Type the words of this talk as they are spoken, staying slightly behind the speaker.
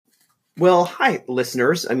Well, hi,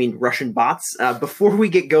 listeners. Russian bots. Before we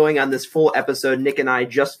get going on this full episode, Nick and I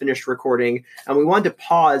just finished recording, and we wanted to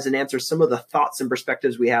pause and answer some of the thoughts and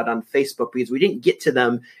perspectives we had on Facebook because we didn't get to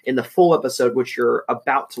them in the full episode, which you're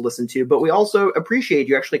about to listen to. But we also appreciate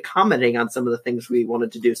you actually commenting on some of the things we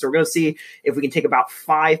wanted to do. So we're going to see if we can take about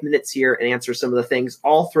 5 minutes here and answer some of the things.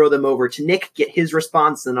 I'll throw them over to Nick, get his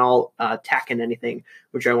response, and I'll tack in anything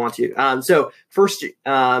which I want to. So first,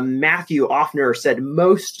 Matthew Offner said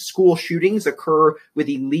most school shootings occur with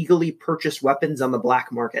illegally purchased weapons on the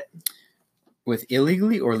black market. With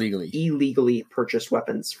illegally or legally? Illegally purchased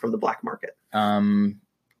weapons from the black market.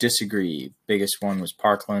 Disagree. Biggest one was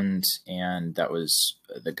Parkland, and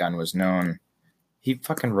the gun was known. He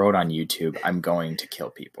fucking wrote on YouTube, "I'm going to kill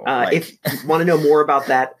people." If you want to know more about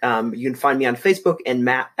that, you can find me on Facebook, and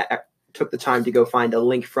Matt took the time to go find a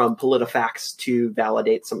link from PolitiFacts to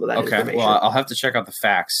validate some of that information. Okay, well, I'll have to check out the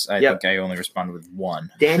facts. I think I only responded with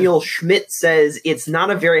one. Daniel Schmidt says, it's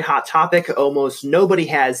not a very hot topic. Almost nobody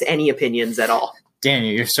has any opinions at all.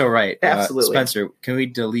 Daniel, you're so right. Absolutely. Spencer, can we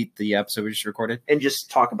delete the episode we just recorded? And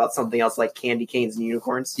just talk about something else like candy canes and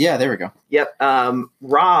unicorns? Yeah, there we go. Yep.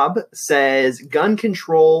 Rob says, gun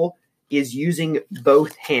control is using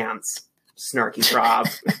both hands. Snarky Rob.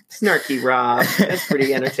 Snarky Rob. That's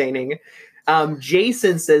pretty entertaining.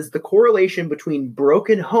 Jason says the correlation between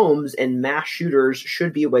broken homes and mass shooters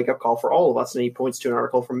should be a wake-up call for all of us, and he points to an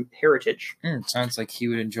article from Heritage. Sounds like he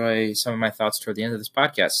would enjoy some of my thoughts toward the end of this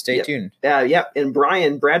podcast. Stay tuned. And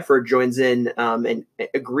Brian Bradford joins in and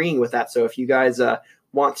agreeing with that. So if you guys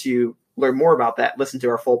want to learn more about that, listen to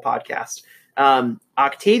our full podcast.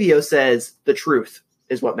 Octavio says the truth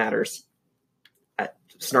is what matters.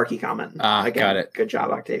 Snarky comment. Again, got it. Good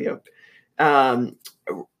job, Octavio.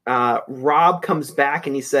 Rob comes back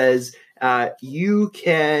and he says, you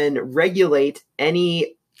can regulate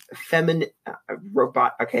any feminine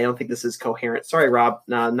robot. Okay, I don't think this is coherent. Sorry, Rob.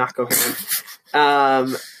 No, not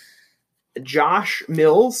coherent. Josh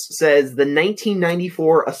Mills says the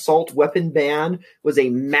 1994 assault weapon ban was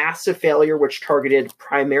a massive failure which targeted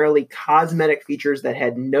primarily cosmetic features that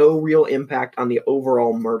had no real impact on the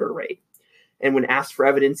overall murder rate. And when asked for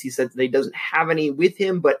evidence, he said that he doesn't have any with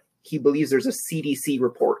him, but he believes there's a CDC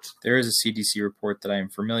report. There is a CDC report that I am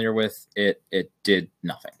familiar with. It did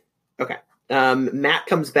nothing. Okay. Matt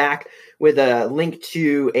comes back with a link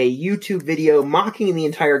to a YouTube video mocking the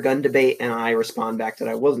entire gun debate, and I respond back that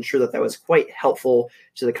I wasn't sure that was quite helpful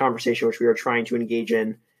to the conversation which we were trying to engage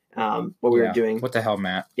in, what we were doing. What the hell,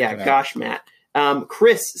 Matt? Yeah, gosh, Matt.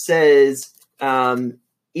 Chris says...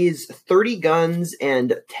 is 30 guns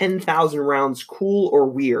and 10,000 rounds cool or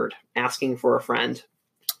weird? Asking for a friend.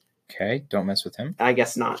 Okay, don't mess with him. I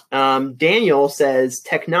guess not. Daniel says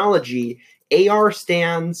technology. AR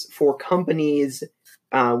stands for companies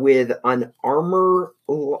with an armor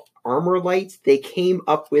light. They came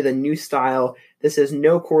up with a new style. This has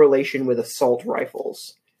no correlation with assault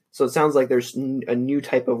rifles. So it sounds like there's a new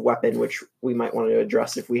type of weapon, which we might want to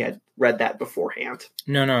address if we had read that beforehand.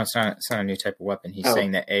 No, it's not a new type of weapon. He's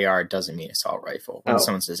saying that AR doesn't mean assault rifle. When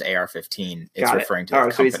someone says AR-15, it's referring to the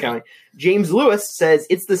company. So he's counting. James Lewis says,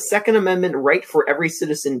 it's the Second Amendment right for every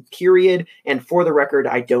citizen, period. And for the record,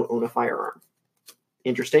 I don't own a firearm.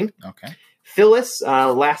 Interesting. Okay. Phyllis,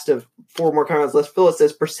 last of 4 more comments left. Phyllis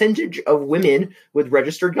says, percentage of women with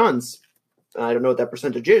registered guns. I don't know what that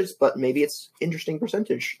percentage is, but maybe it's interesting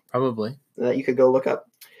percentage. Probably. That you could go look up.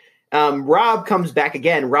 Rob comes back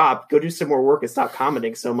again. Rob, go do some more work and stop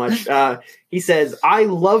commenting so much. He says, I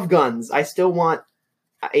love guns. I still want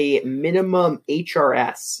a minimum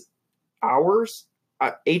HRS hours.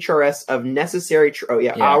 HRS of necessary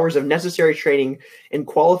hours of necessary training and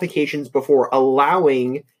qualifications before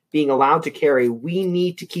being allowed to carry. We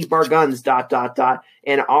need to keep our guns ...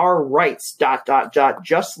 and our rights ...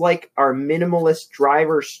 just like our minimalist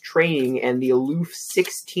driver's training and the aloof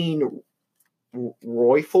 16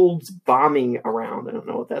 rifles bombing around. I don't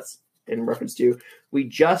know what that's in reference to. We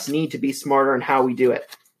just need to be smarter in how we do it.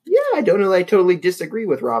 Yeah, I don't know that I totally disagree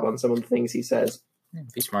with Rob on some of the things he says.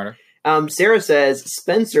 Be smarter. Sarah says,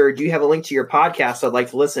 Spencer, do you have a link to your podcast? I'd like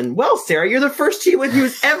to listen. Well, Sarah, you're the first human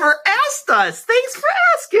who's ever asked us. Thanks for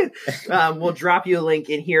asking. We'll drop you a link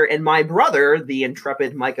in here. And my brother, the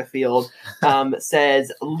intrepid Micah Field,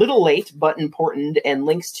 says, little late but important, and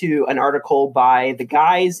links to an article by the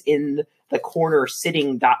guys in the corner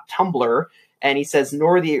sitting.tumblr. And he says,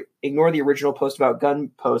 ignore the original post about gun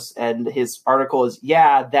posts. And his article is,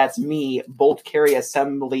 yeah, that's me, bolt carry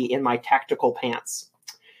assembly in my tactical pants.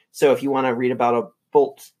 So if you want to read about a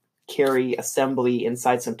bolt carry assembly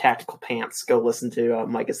inside some tactical pants. Go listen to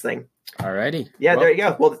Micah's thing. Alrighty. Yeah, there you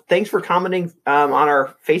go. Well, thanks for commenting on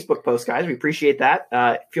our Facebook post, guys. We appreciate that.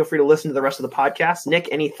 Feel free to listen to the rest of the podcast. Nick,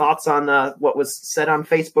 any thoughts on what was said on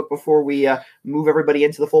Facebook before we move everybody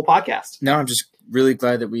into the full podcast? No, I'm just really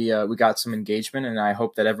glad that we got some engagement, and I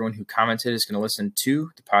hope that everyone who commented is going to listen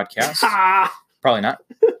to the podcast. Probably not.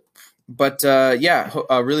 But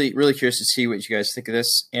really, really curious to see what you guys think of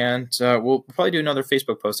this. And we'll probably do another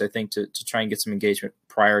Facebook post, I think, to try and get some engagement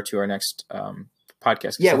prior to our next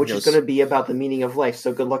podcast. Yeah, which is going to be about the meaning of life.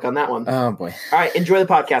 So good luck on that one. Oh, boy. All right. Enjoy the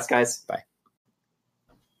podcast, guys. Bye.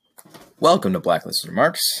 Welcome to Blacklisted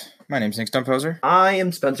Remarks. My name's Nick Stumphoser. I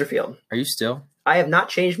am Spencer Field. Are you still? I have not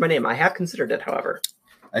changed my name. I have considered it, however.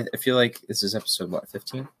 I feel like this is episode,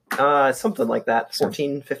 15? Something like that.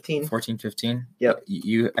 14, 15. 14, 15? Yep.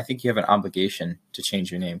 I think you have an obligation to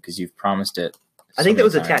change your name because you've promised it. I think that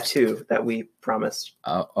was a tattoo that we promised.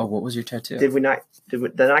 What was your tattoo? Did that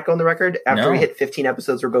not go on the record? After we hit 15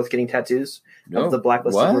 episodes, we're both getting tattoos of the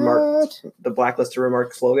Blacklisted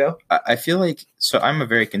Remarks logo. I feel like, so I'm a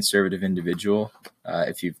very conservative individual.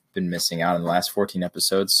 If you've been missing out on the last 14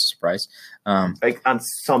 episodes, surprise. Like on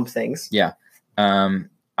some things. Yeah.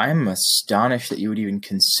 I'm astonished that you would even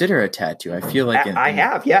consider a tattoo. I feel like I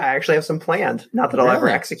actually have some planned. Not that I'll ever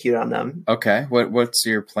execute on them. Okay. What's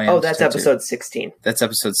your plan? Oh, that's episode 16. That's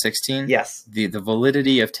episode 16? Yes. The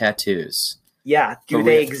validity of tattoos. Yeah. Do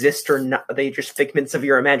they exist or not? Are they just figments of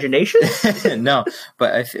your imagination? No,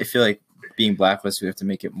 but I feel like being blacklisted, we have to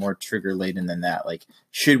make it more trigger laden than that. Like,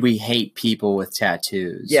 should we hate people with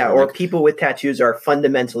tattoos? Yeah, or people with tattoos are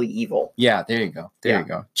fundamentally evil. Yeah, there you go. There you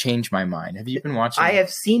go. Change my mind. Have you been watching? I have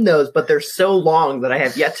seen those, but they're so long that I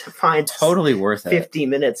have yet to find totally worth 50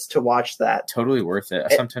 minutes to watch that. Totally worth it.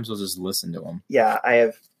 Sometimes I'll just listen to them. Yeah, I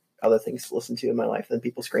have other things to listen to in my life than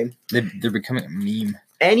people scream. They're becoming a meme.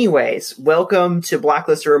 Anyways, welcome to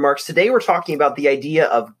Blacklisted Remarks. Today we're talking about the idea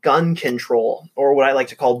of gun control, or what I like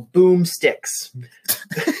to call boomsticks,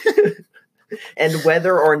 and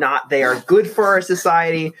whether or not they are good for our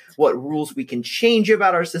society, what rules we can change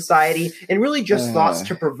about our society, and really just thoughts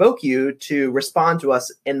to provoke you to respond to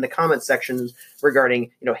us in the comment sections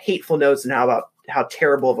regarding, hateful notes and how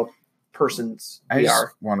terrible of a persons we are. I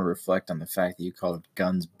just want to reflect on the fact that you called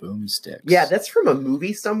guns boomsticks. Yeah, that's from a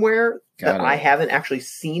movie somewhere that I haven't actually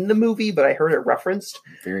seen the movie, but I heard it referenced.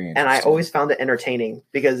 Very interesting. And I always found it entertaining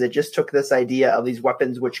because it just took this idea of these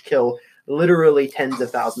weapons which kill literally tens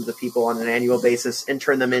of thousands of people on an annual basis and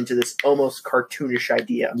turn them into this almost cartoonish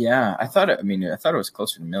idea. Yeah, I thought it was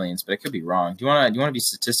closer to millions, but I could be wrong. Do you want to be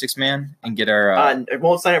statistics man and get our? I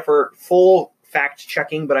won't sign up for full fact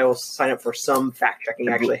checking, but I will sign up for some fact checking.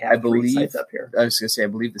 I actually have 3 sites up here. I was going to say, I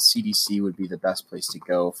believe the CDC would be the best place to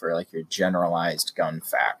go for like your generalized gun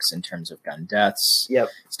facts in terms of gun deaths,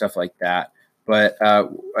 stuff like that. But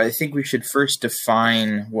I think we should first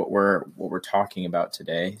define what we're talking about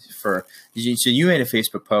today. So you made a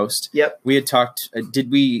Facebook post. Yep. We had talked.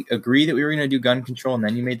 Did we agree that we were going to do gun control, and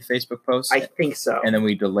then you made the Facebook post? I think so. And then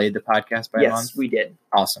we delayed the podcast by a month? Yes, we did.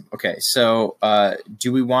 Awesome. Okay. So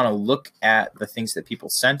do we want to look at the things that people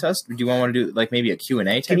sent us? Do you want to do like maybe a Q&A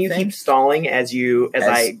type thing? Can you keep stalling as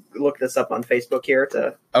I look this up on Facebook here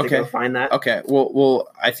to go find that? Okay. Well,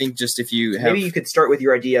 I think just if you have... Maybe you could start with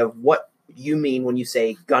your idea of what you mean when you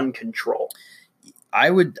say gun control.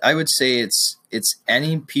 I would say it's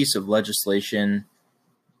any piece of legislation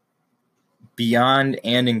beyond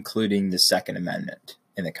and including the Second Amendment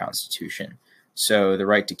in the Constitution. So the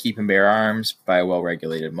right to keep and bear arms by a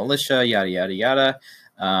well-regulated militia, yada, yada, yada,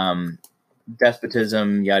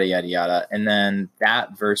 despotism, yada, yada, yada. And then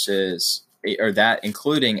that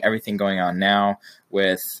including everything going on now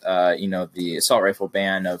with, the assault rifle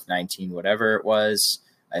ban of whatever it was.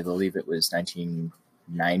 I believe it was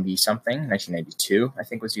 1990 something, 1992, I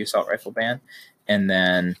think was the assault rifle ban. And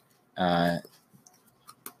then,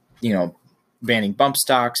 banning bump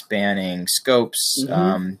stocks, banning scopes,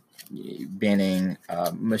 banning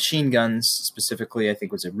machine guns specifically, I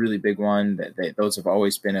think was a really big one. Those have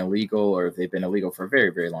always been illegal, or they've been illegal for a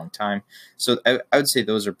very, very long time. So I would say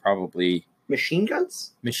those are probably... Machine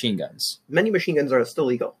guns? Machine guns. Many machine guns are still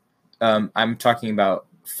legal. I'm talking about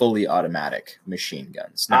fully automatic machine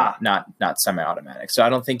guns, not semi-automatic. So I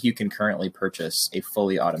don't think you can currently purchase a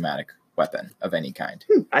fully automatic weapon of any kind.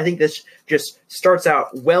 I think this just starts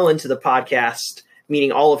out well into the podcast,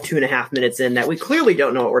 meaning all of 2.5 minutes in, that we clearly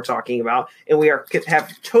don't know what we're talking about, and we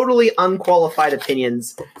have totally unqualified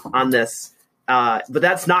opinions on this. But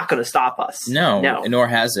that's not going to stop us. No, nor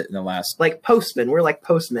has it in the last... Like postmen. We're like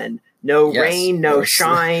postmen. No rain, no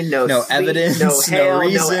shine, no no sleet, evidence, no hail, no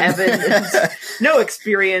reason. no evidence, no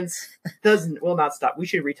experience. Will not stop. We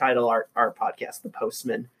should retitle our podcast The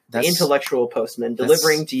Postman, the intellectual postman,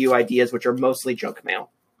 delivering to you ideas which are mostly junk mail.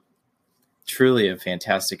 Truly a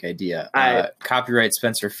fantastic idea. Copyright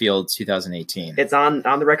Spencer Field 2018. It's on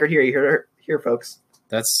the record here. You heard it here, folks.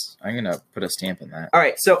 I'm going to put a stamp in that. All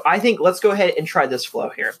right. So I think let's go ahead and try this flow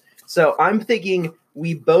here. So I'm thinking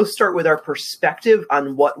we both start with our perspective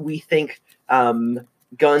on what we think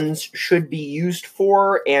guns should be used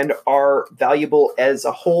for and are valuable as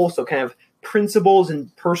a whole. So kind of principles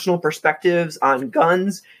and personal perspectives on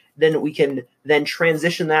guns. Then we can then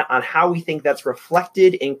transition that on how we think that's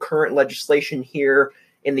reflected in current legislation here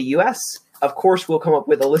in the U.S. Of course, we'll come up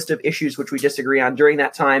with a list of issues which we disagree on during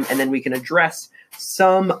that time, and then we can address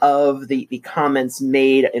some of the comments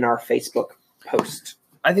made in our Facebook post.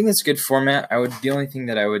 I think that's a good format. The only thing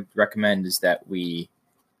that I would recommend is that we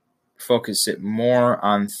focus it more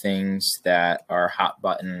on things that are hot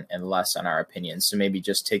button and less on our opinions. So maybe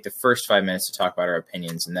just take the first 5 minutes to talk about our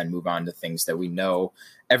opinions and then move on to things that we know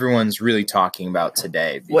everyone's really talking about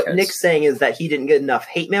today. What Nick's saying is that he didn't get enough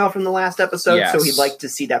hate mail from the last episode, yes. So he'd like to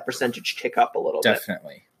see that percentage tick up a little bit.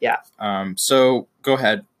 Definitely. Yeah. So go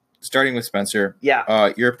ahead. Starting with Spencer.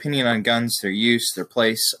 Yeah. Your opinion on guns, their use, their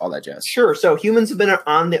place, all that jazz. Sure. So humans have been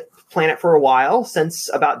on the planet for a while. Since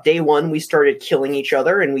about day one, we started killing each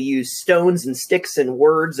other, and we used stones and sticks and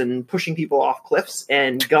words and pushing people off cliffs.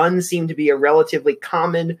 And guns seem to be a relatively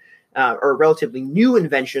common or relatively new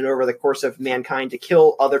invention over the course of mankind to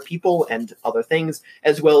kill other people and other things,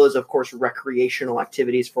 as well as, of course, recreational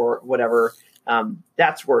activities for whatever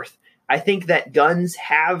that's worth. I think that guns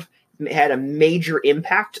have had a major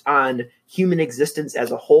impact on human existence as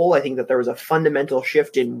a whole. I think that there was a fundamental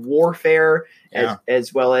shift in warfare,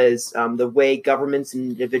 as well as the way governments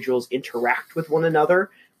and individuals interact with one another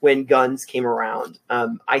when guns came around.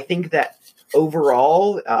 I think that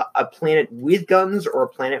overall, a planet with guns or a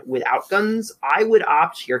planet without guns, I would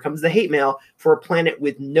opt, here comes the hate mail, for a planet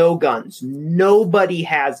with no guns. Nobody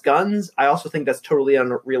has guns. I also think that's totally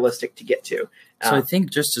unrealistic to get to. So I think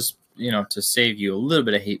just to save you a little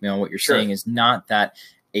bit of hate mail, what you're saying is not that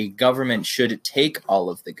a government should take all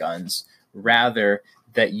of the guns, rather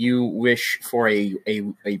that you wish for a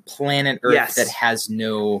planet Earth that has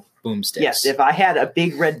no boomsticks. Yes, if I had a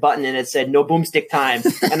big red button and it said no boomstick time,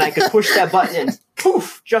 and I could push that button and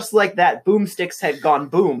poof, just like that, boomsticks had gone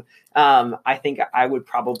boom. I think I would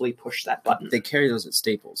probably push that button. They carry those at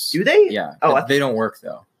Staples. Do they? Yeah. Oh, they don't work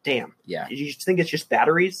though. Damn. Yeah. Do you think it's just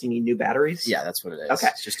batteries? You need new batteries? Yeah, that's what it is. Okay.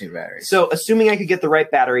 It's just new batteries. So assuming I could get the right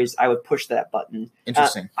batteries, I would push that button.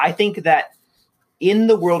 Interesting. I think that in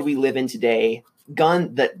the world we live in today,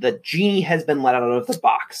 the genie has been let out of the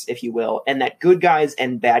box, if you will, and that good guys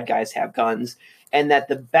and bad guys have guns, and that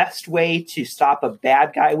the best way to stop a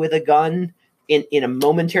bad guy with a gun in a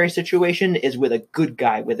momentary situation is with a good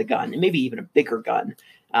guy with a gun, and maybe even a bigger gun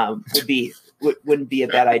wouldn't be a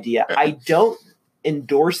bad idea. I don't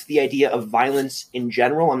endorse the idea of violence in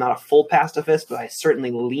general. I'm not a full pacifist, but I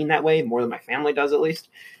certainly lean that way more than my family does, at least,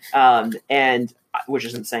 and which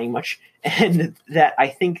isn't saying much. And that I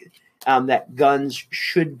think that guns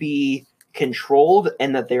should be controlled,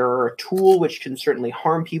 and that they are a tool which can certainly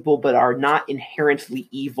harm people, but are not inherently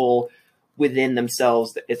evil within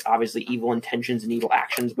themselves. It's obviously evil intentions and evil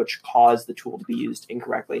actions which cause the tool to be used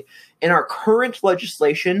incorrectly. In our current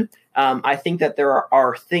legislation, I think that there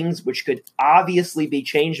are things which could obviously be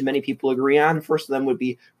changed. Many people agree on. First of them would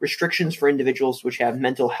be restrictions for individuals which have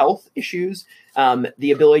mental health issues,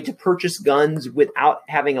 the ability to purchase guns without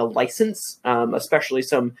having a license, especially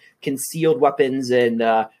some concealed weapons and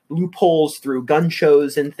loopholes through gun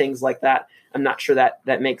shows and things like that. I'm not sure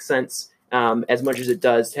that makes sense as much as it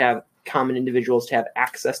does to have common individuals to have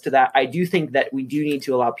access to that. I do think that we do need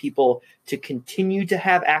to allow people to continue to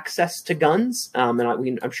have access to guns, and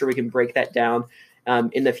I'm sure we can break that down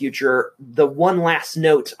in the future. The one last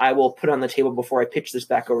note I will put on the table before I pitch this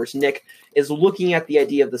back over to Nick is looking at the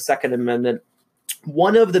idea of the Second Amendment.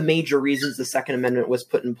 One of the major reasons the Second Amendment was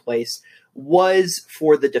put in place was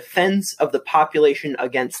for the defense of the population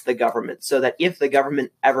against the government, so that if the government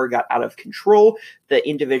ever got out of control, the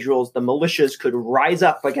individuals, the militias, could rise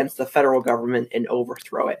up against the federal government and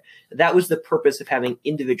overthrow it. That was the purpose of having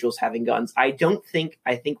individuals having guns. I think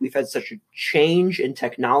we've had such a change in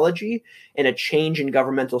technology and a change in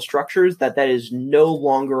governmental structures that is no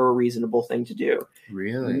longer a reasonable thing to do.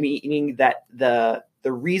 Really? Meaning that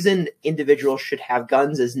the reason individuals should have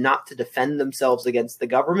guns is not to defend themselves against the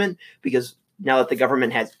government, because now that the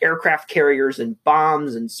government has aircraft carriers and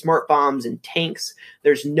bombs and smart bombs and tanks,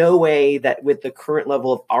 there's no way that with the current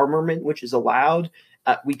level of armament which is allowed,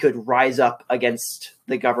 we could rise up against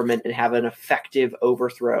the government and have an effective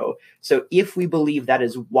overthrow. So if we believe that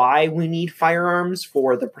is why we need firearms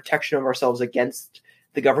for the protection of ourselves against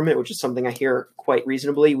the government, which is something I hear quite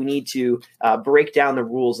reasonably, we need to break down the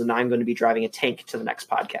rules, and I'm going to be driving a tank to the next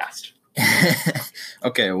podcast.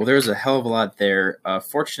 Okay, well, there's a hell of a lot there.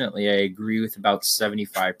 Fortunately, I agree with about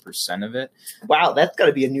 75% of it. Wow, that's got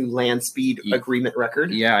to be a new land speed agreement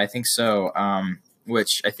record. Yeah, I think so,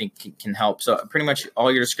 which I think can help. So pretty much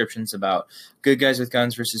all your descriptions about good guys with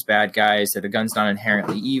guns versus bad guys, that a gun's not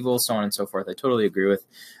inherently evil, so on and so forth, I totally agree with.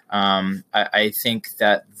 I think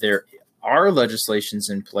that there are legislations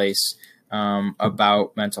in place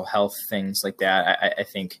about mental health, things like that. I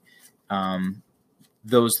think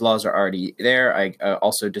those laws are already there. I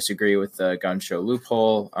also disagree with the gun show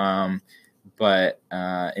loophole. But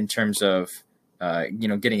in terms of,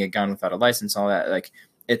 getting a gun without a license, all that, like,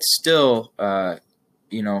 it's still,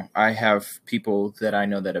 I have people that I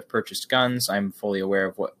know that have purchased guns. I'm fully aware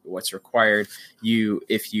of what's required.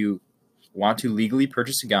 If you want to legally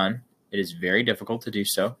purchase a gun, it is very difficult to do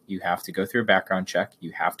so. You have to go through a background check.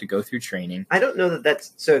 You have to go through training. I don't know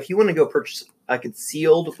that's so. If you want to go purchase a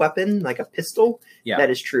concealed weapon, like a pistol, that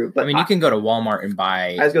is true. But you can go to Walmart and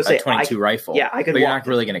buy a 22 rifle. Yeah, I could. But you're not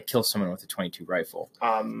really going to kill someone with a 22 rifle.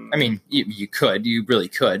 You could. You really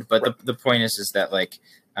could. But right. the point is that, like,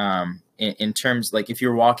 in terms, like, if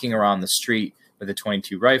you're walking around the street with a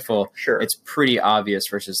 22 rifle, sure, it's pretty obvious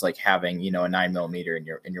versus like having, a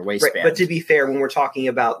 9mm in your waistband. Right. But to be fair, when we're talking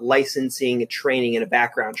about licensing, training, and a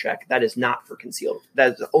background check, that is not for concealed.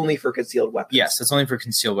 That is only for concealed weapons. Yes, that's only for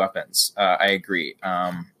concealed weapons. I agree.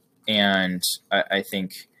 And I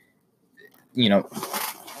think, the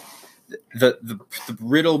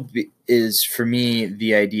riddle is, for me,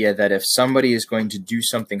 the idea that if somebody is going to do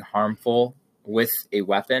something harmful with a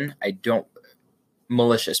weapon,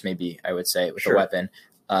 malicious, maybe I would say, with a weapon,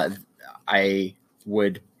 I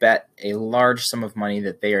would bet a large sum of money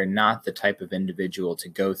that they are not the type of individual to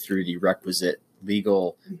go through the requisite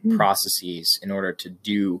legal processes in order to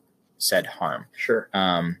do said harm. Sure.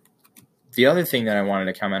 The other thing that I wanted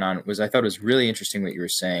to comment on was, I thought it was really interesting what you were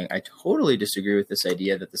saying. I totally disagree with this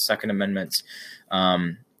idea that the Second Amendment's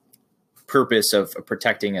purpose of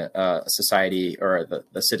protecting a society or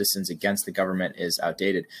the citizens against the government is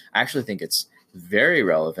outdated. I actually think it's very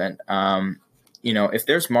relevant. If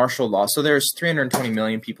there's martial law, so there's 320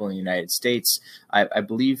 million people in the United States. I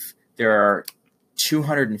believe there are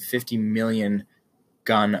 250 million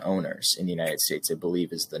gun owners in the United States, I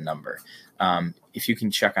believe is the number. If you can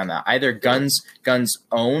check on that, either guns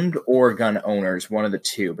owned or gun owners, one of the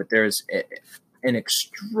two, but there's an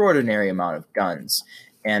extraordinary amount of guns.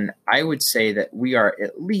 And I would say that we are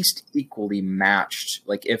at least equally matched.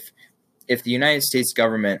 Like, if the United States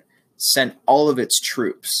government sent all of its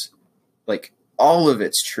troops, to all of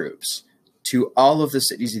the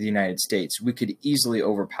cities of the United States, we could easily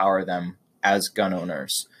overpower them as gun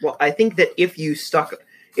owners. Well, I think that if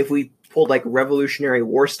we pulled like Revolutionary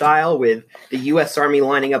War style, with the U.S. Army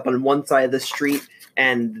lining up on one side of the street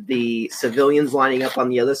and the civilians lining up on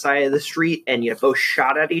the other side of the street, and you both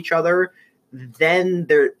shot at each other, then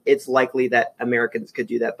it's likely that Americans could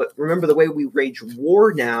do that. But remember, the way we wage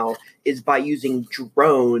war now is by using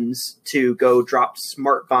drones to go drop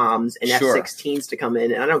smart bombs and F-16s to come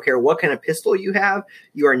in. And I don't care what kind of pistol you have,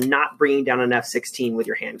 you are not bringing down an F-16 with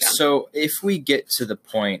your handgun. So if we get to the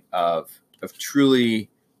point of truly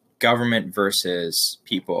government versus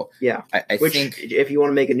people. Yeah. I think if you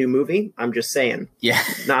want to make a new movie, I'm just saying. Yeah.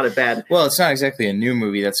 Not a bad. Well, it's not exactly a new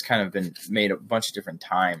movie. That's kind of been made a bunch of different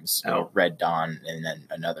times. Red Dawn, and then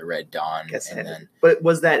another Red Dawn. But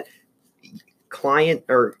was that client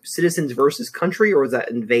or citizens versus country, or was that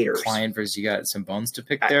invaders? Client versus, you got some bones to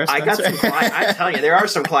pick there, I got some clients. I tell you, there are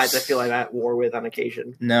some clients I feel like I'm at war with on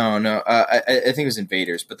occasion. No. I think it was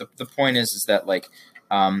invaders. But the point is that, like,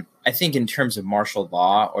 I think in terms of martial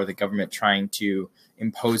law, or the government trying to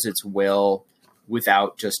impose its will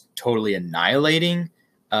without just totally annihilating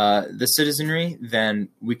the citizenry, then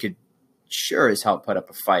we could sure as hell put up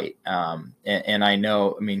a fight. And I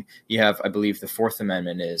know, you have, I believe the Fourth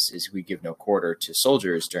Amendment is we give no quarter to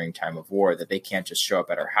soldiers during time of war, that they can't just show up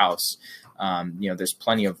at our house. There's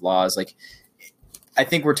plenty of laws. Like, I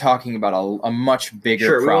think we're talking about a much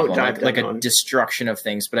bigger problem, like a destruction of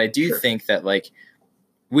things. But I do think that, like,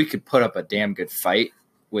 we could put up a damn good fight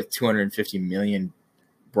with 250 million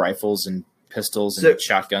rifles and pistols and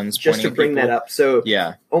shotguns. Just to bring that up. So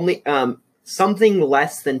yeah, only something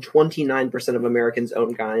less than 29% of Americans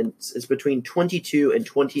own guns. Is between 22 and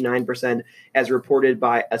 29%, as reported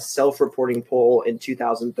by a self-reporting poll in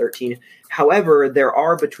 2013. However, there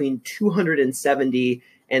are between 270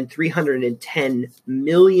 and 310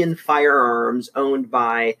 million firearms owned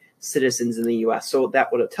by citizens in the U.S. So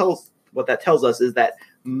what that tells us is that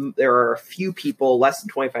there are a few people, less than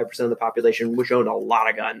 25% of the population, which own a lot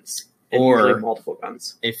of guns, and usually multiple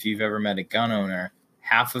guns. If you've ever met a gun owner,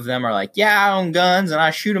 half of them are like, yeah, I own guns and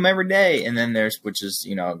I shoot them every day. And then there's, which is,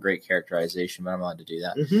 a great characterization, but I'm allowed to do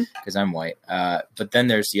that because I'm white. But then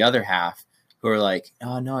there's the other half who are like,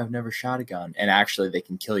 oh, no, I've never shot a gun. And actually they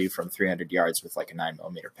can kill you from 300 yards with like a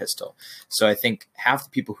 9mm pistol. So I think half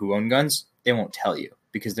the people who own guns, they won't tell you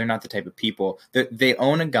because they're not the type of people that they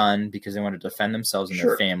own a gun because they want to defend themselves and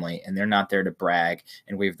their family. And they're not there to brag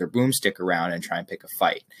and wave their boomstick around and try and pick a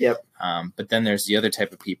fight. Yep. But then there's the other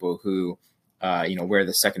type of people who, wear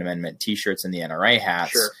the Second Amendment T-shirts and the NRA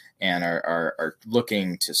hats and are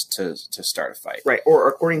looking to start a fight. Right. Or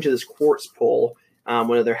according to this Quartz poll,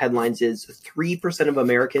 one of their headlines is 3% of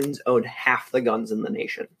Americans own half the guns in the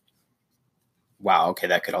nation. Wow. Okay.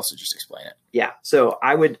 That could also just explain it. Yeah. So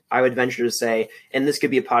I would venture to say, and this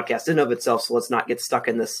could be a podcast in of itself, so let's not get stuck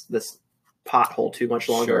in this pothole too much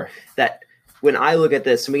longer, that when I look at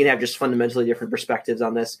this, and we can have just fundamentally different perspectives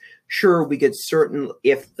on this, sure, we could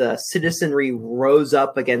if the citizenry rose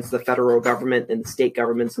up against the federal government and the state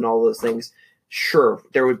governments and all those things, sure,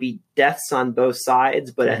 there would be deaths on both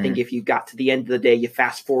sides. But I think if you got to the end of the day, you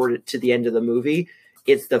fast forward it to the end of the movie,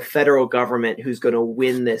 it's the federal government who's going to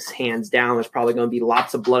win this hands down. There's probably going to be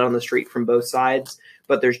lots of blood on the street from both sides,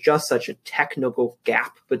 but there's just such a technical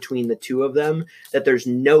gap between the two of them that there's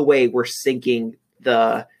no way we're sinking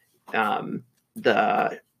the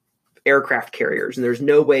aircraft carriers, and there's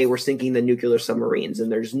no way we're sinking the nuclear submarines,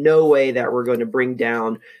 and there's no way that we're going to bring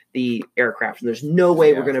down the aircraft, and there's no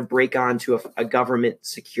way we're going to break onto a government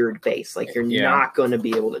secured base. Like, you're not going to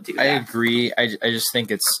be able to do that. I agree. I just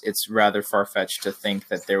think it's rather far-fetched to think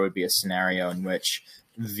that there would be a scenario in which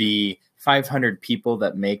the 500 people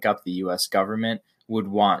that make up the U.S. government would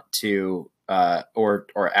want to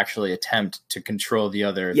or actually attempt to control the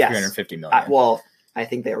other 350 million. I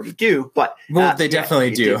think they already do, but they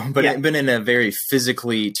definitely do, but in a very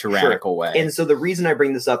physically tyrannical way. And so the reason I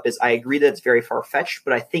bring this up is I agree that it's very far-fetched,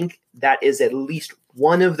 but I think that is at least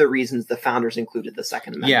one of the reasons the founders included the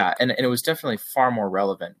Second Amendment. Yeah, and it was definitely far more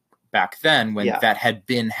relevant back then when that had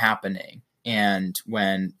been happening, and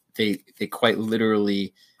when they quite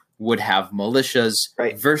literally would have militias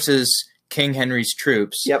versus King Henry's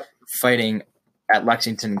troops fighting at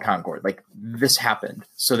Lexington and Concord. Like, this happened,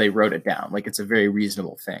 so they wrote it down. Like, it's a very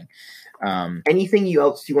reasonable thing. Anything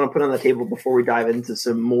else you want to put on the table before we dive into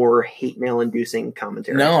some more hate mail inducing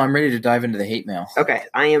commentary? No, I'm ready to dive into the hate mail. Okay,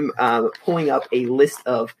 I am pulling up a list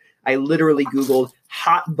of, I literally Googled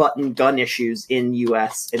hot button gun issues in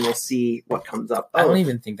U.S. and we'll see what comes up. I don't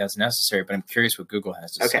even think that's necessary, but I'm curious what Google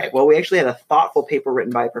has to say. Okay, well, we actually had a thoughtful paper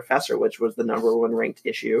written by a professor, which was the #1 ranked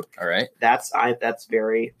issue. All right. That's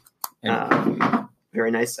very... very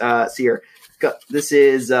nice. See here. This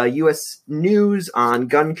is U.S. news on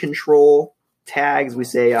gun control tags. We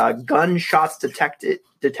say gunshots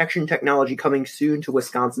detection technology coming soon to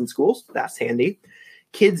Wisconsin schools. That's handy.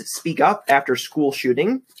 Kids speak up after school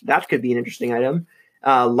shooting. That could be an interesting item.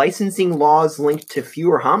 Licensing laws linked to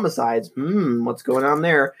fewer homicides. What's going on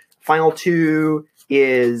there? Final two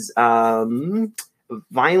is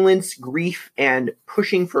violence, grief, and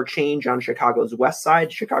pushing for change on Chicago's west side.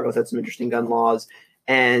 Chicago's had some interesting gun laws.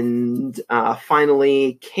 And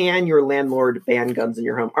finally, can your landlord ban guns in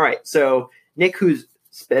your home? All right, so Nick, who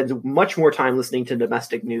spends much more time listening to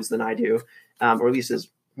domestic news than I do, or at least is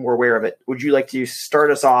more aware of it, would you like to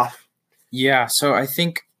start us off? Yeah, so I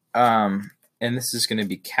think, and this is going to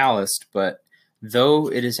be calloused, but though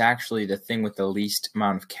it is actually the thing with the least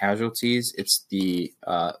amount of casualties, it's the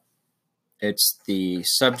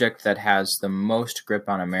subject that has the most grip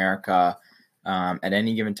on America at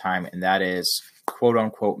any given time, and that is quote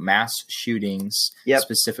unquote mass shootings,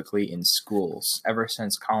 specifically in schools. Ever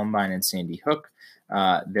since Columbine and Sandy Hook,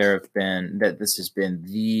 this has been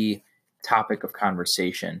the topic of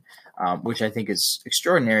conversation, which I think is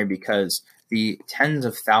extraordinary because the tens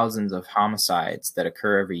of thousands of homicides that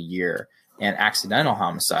occur every year and accidental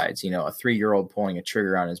homicides, a 3-year-old pulling a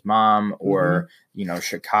trigger on his mom, or,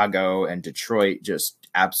 Chicago and Detroit just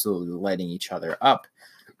absolutely lighting each other up.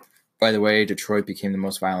 By the way, Detroit became the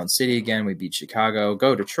most violent city again. We beat Chicago.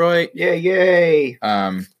 Go Detroit. Yay.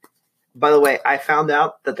 By the way, I found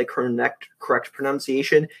out that the correct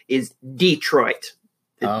pronunciation is Detroit.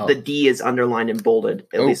 The D is underlined and bolded,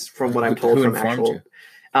 at least from what I'm told from actual. You?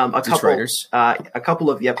 A couple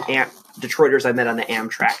of Detroiters I met on the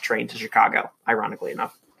Amtrak train to Chicago, ironically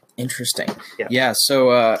enough. Interesting. Yeah.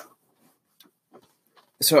 So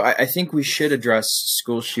I think we should address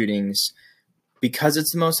school shootings because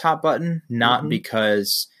it's the most hot button, not Mhm.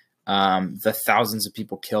 because the thousands of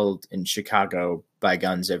people killed in Chicago by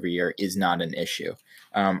guns every year is not an issue.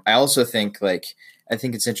 I also think I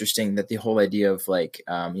think it's interesting that the whole idea of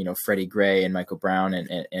Freddie Gray and Michael Brown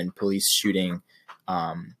and police shooting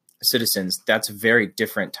citizens, that's a very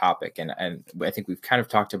different topic. And I think we've kind of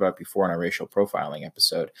talked about before in our racial profiling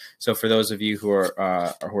episode. So for those of you who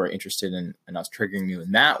are interested in us triggering you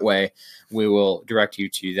in that way, we will direct you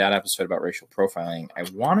to that episode about racial profiling. I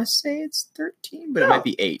want to say it's 13, but it might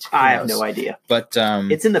be 8. I have no idea. But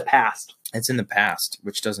it's in the past. It's in the past,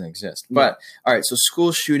 which doesn't exist. Yeah. But all right, so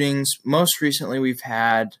school shootings. Most recently, we've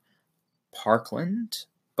had Parkland.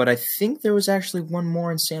 But I think there was actually one more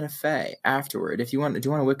in Santa Fe afterward. Do you want to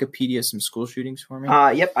Wikipedia some school shootings for me?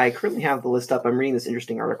 Yep, I currently have the list up. I'm reading this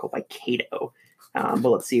interesting article by Cato. But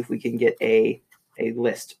let's see if we can get a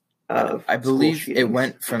list of. I believe it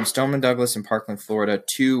went from Stoneman Douglas in Parkland, Florida,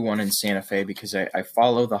 to one in Santa Fe because I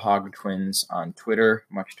follow the Hogg twins on Twitter,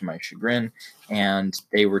 much to my chagrin, and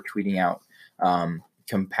they were tweeting out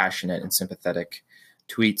compassionate and sympathetic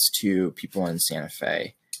tweets to people in Santa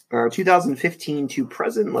Fe. Our 2015 to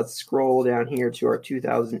present. Let's scroll down here to our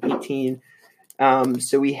 2018.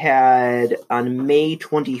 So we had on May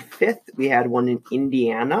 25th, we had one in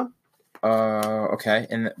Indiana. Okay.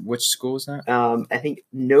 And which school was that? I think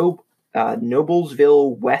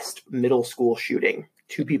Noblesville West Middle School shooting.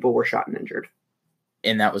 2 people were shot and injured.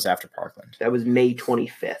 And that was after Parkland. That was May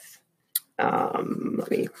 25th. Parkland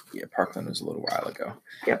was a little while ago.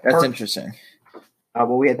 Yeah, that's interesting.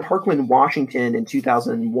 Well, we had Parkland, Washington in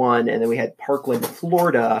 2001, and then we had Parkland,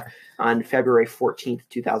 Florida on February 14th,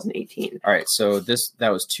 2018. All right, so that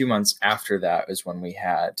was 2 months after that is when we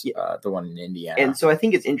had the one in Indiana. And so I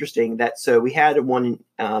think it's interesting that we had one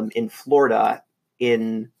in Florida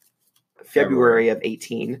in February of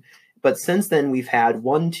 18, but since then we've had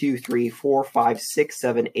 1, 2, 3, 4, 5, 6,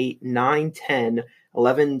 7, 8, 9, 10,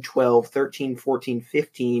 11, 12, 13, 14,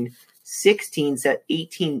 15, 16,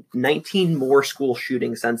 18, 19 more school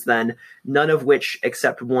shootings since then, none of which,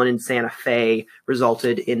 except one in Santa Fe,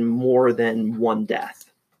 resulted in more than 1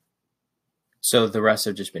 death. So the rest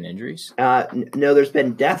have just been injuries? No, there's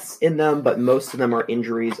been deaths in them, but most of them are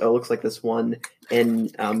injuries. Oh, it looks like this one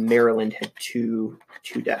in Maryland had two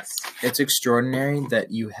deaths. It's extraordinary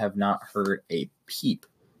that you have not heard a peep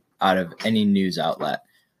out of any news outlet.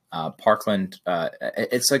 Parkland,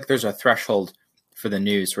 it's like there's a threshold for the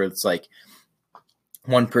news where it's like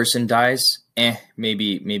one person dies,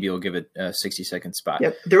 maybe we'll give it a 60-second spot.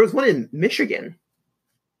 Yep. There was one in Michigan.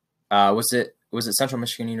 Was it Central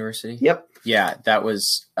Michigan University? Yep. Yeah, that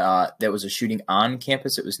was a shooting on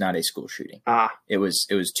campus. It was not a school shooting. It was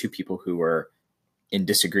 2 people who were in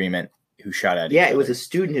disagreement who shot at each other. Yeah, it was a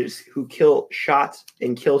student who shot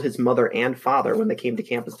and killed his mother and father when they came to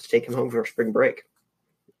campus to take him home for spring break.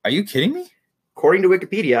 Are you kidding me? According to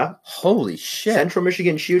Wikipedia, holy shit! Central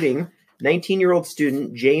Michigan shooting, 19-year-old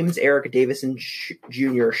student James Eric Davison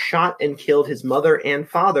Jr. shot and killed his mother and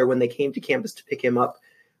father when they came to campus to pick him up,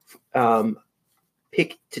 to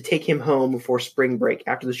take him home for spring break.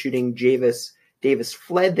 After the shooting, Davis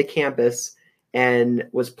fled the campus and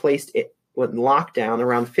was placed in lockdown.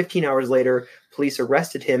 Around 15 hours later, police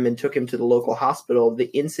arrested him and took him to the local hospital. The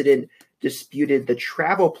incident disputed the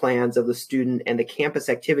travel plans of the student and the campus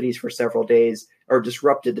activities for several days, or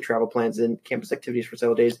disrupted the travel plans and campus activities for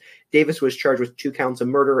several days. Davis was charged with 2 counts of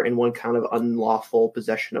murder and 1 count of unlawful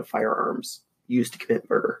possession of firearms used to commit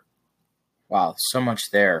murder. Wow, so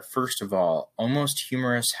much there. First of all, almost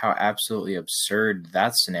humorous how absolutely absurd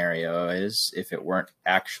that scenario is if it weren't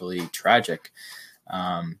actually tragic.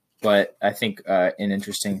 But I think an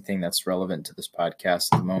interesting thing that's relevant to this podcast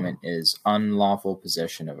at the moment is unlawful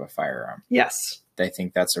possession of a firearm. Yes. I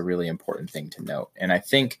think that's a really important thing to note. And I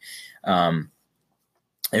think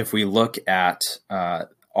if we look at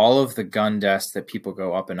all of the gun deaths that people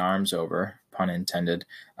go up in arms over, pun intended,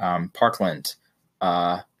 Parkland,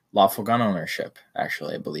 lawful gun ownership,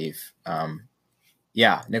 actually, I believe.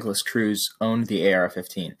 Nicholas Cruz owned the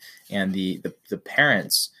AR-15, and the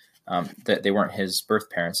parents, that they weren't his birth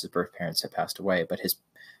parents. His birth parents had passed away, but his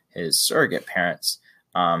surrogate parents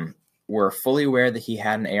were fully aware that he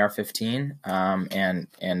had an AR-15,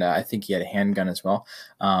 and I think he had a handgun as well.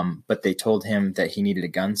 But they told him that he needed a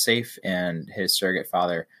gun safe, and his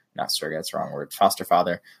foster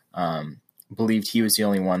father, believed he was the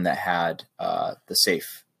only one that had the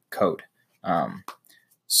safe code.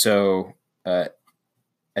 So I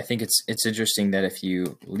think it's interesting that if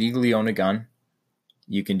you legally own a gun,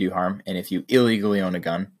 you can do harm, and if you illegally own a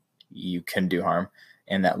gun, you can do harm,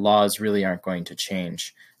 and that laws really aren't going to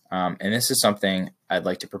change. And this is something I'd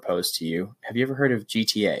like to propose to you. Have you ever heard of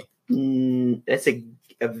GTA? That's a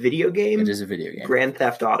video game? It is a video game. Grand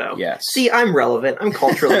Theft Auto. Yes. See, I'm relevant. I'm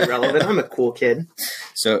culturally relevant. I'm a cool kid.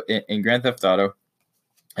 So in Grand Theft Auto,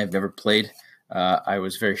 I've never played. I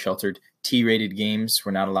was very sheltered. T-rated games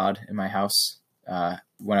were not allowed in my house.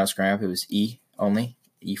 When I was growing up, it was E only.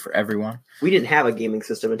 E for everyone. We didn't have a gaming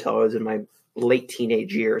system until I was in my late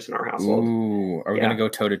teenage years in our household. Ooh, are we going to go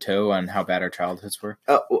toe-to-toe on how bad our childhoods were?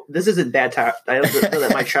 This isn't bad. I don't know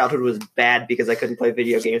that my childhood was bad because I couldn't play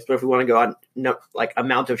video games, but if we want to go on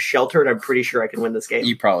amount of sheltered, I'm pretty sure I can win this game.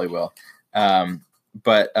 You probably will.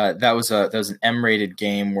 But that was an M-rated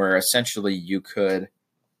game where essentially you could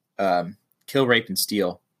kill, rape, and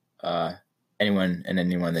steal anyone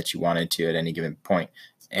that you wanted to at any given point,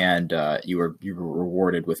 and you were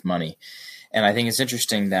rewarded with money. And I think it's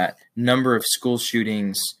interesting that number of school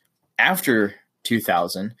shootings after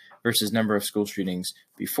 2000 versus number of school shootings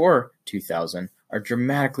before 2000 are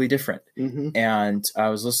dramatically different. Mm-hmm. And I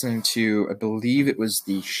was listening to, I believe it was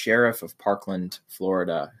the sheriff of Parkland,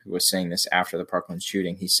 Florida, who was saying this after the Parkland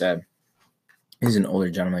shooting. He said, he's an older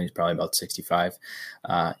gentleman, he's probably about 65.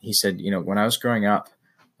 He said, when I was growing up,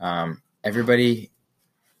 everybody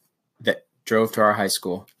that drove to our high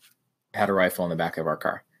school had a rifle in the back of our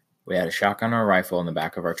car. We had a shotgun or a rifle in the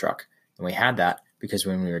back of our truck. And we had that because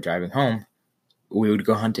when we were driving home, we would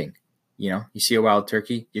go hunting. You see a wild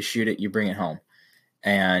turkey, you shoot it, you bring it home.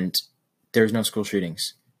 And there's no school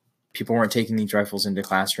shootings. People weren't taking these rifles into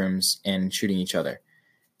classrooms and shooting each other.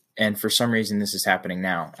 And for some reason, this is happening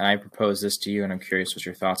now. And I propose this to you, and I'm curious what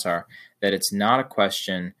your thoughts are, that it's not a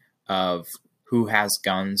question of who has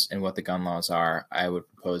guns and what the gun laws are. I would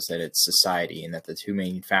propose that it's society, and that the two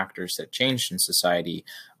main factors that changed in society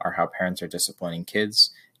are how parents are disciplining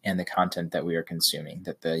kids and the content that we are consuming,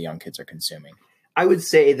 that the young kids are consuming. I would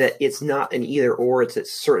say that it's not an either or,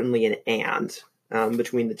 it's certainly an and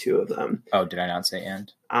between the two of them. Oh, did I not say and?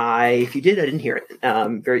 If you did, I didn't hear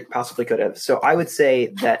it. Very possibly could have. So I would say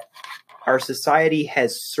that our society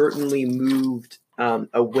has certainly moved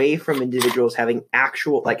away from individuals having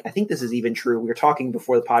actual, I think this is even true. We were talking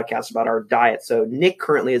before the podcast about our diet. So Nick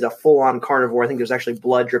currently is a full-on carnivore. I think there's actually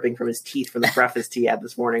blood dripping from his teeth from the breakfast he had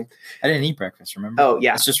this morning. I didn't eat breakfast, remember? Oh,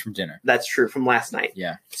 yeah. It's just from dinner. That's true, from last night.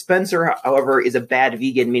 Yeah. Spencer, however, is a bad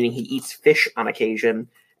vegan, meaning he eats fish on occasion.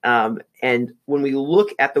 And when we look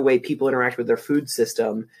at the way people interact with their food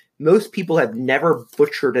system, most people have never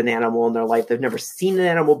butchered an animal in their life. They've never seen an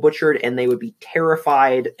animal butchered, and they would be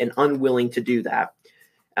terrified and unwilling to do that.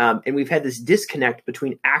 And we've had this disconnect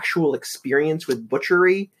between actual experience with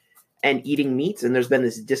butchery and eating meats, and there's been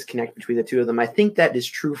this disconnect between the two of them. I think that is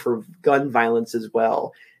true for gun violence as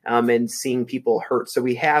well, and seeing people hurt. So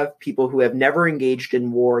we have people who have never engaged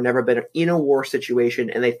in war, never been in a war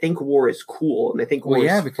situation, and they think war is cool, and they think war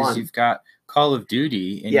is because fun. You've got Call of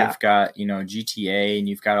Duty, and you've got GTA, and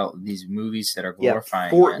you've got all these movies that are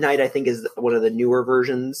glorifying. Fortnite, I think, is one of the newer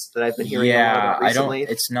versions that I've been hearing about recently.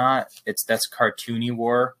 That's cartoony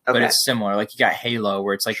war, but it's similar. Like you got Halo,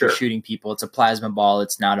 where it's like you're shooting people. It's a plasma ball.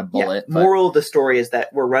 It's not a bullet. Yeah. Moral of the story is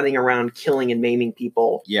that we're running around killing and maiming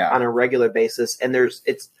people on a regular basis, and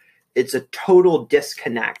it's a total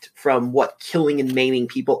disconnect from what killing and maiming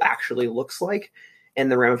people actually looks like, and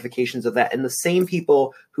the ramifications of that. And the same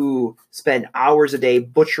people who spend hours a day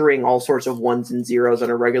butchering all sorts of ones and zeros on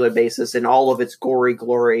a regular basis in all of its gory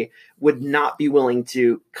glory would not be willing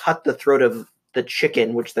to cut the throat of the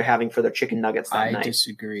chicken, which they're having for their chicken nuggets that night. I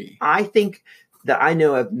disagree. I think that I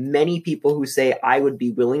know of many people who say I would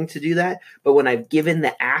be willing to do that, but when I've given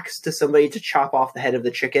the axe to somebody to chop off the head of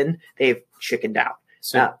the chicken, they've chickened out.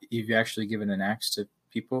 So you've actually given an axe to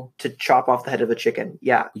people to chop off the head of a chicken?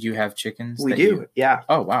 Yeah. Do you have chickens? We do. Yeah.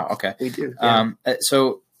 Oh wow. Okay. We do. Yeah.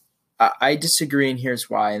 So I disagree, and here's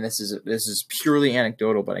why. And this is purely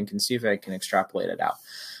anecdotal, but I can see if I can extrapolate it out.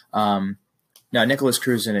 Now, Nicholas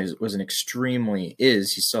Cruz was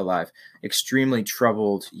he's still alive, extremely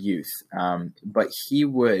troubled youth. But he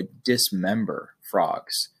would dismember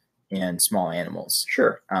frogs and small animals.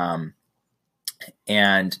 Sure.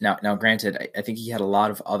 And now, granted, I think he had a lot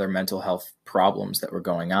of other mental health problems that were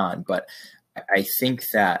going on, but I think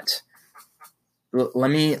that let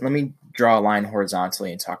me draw a line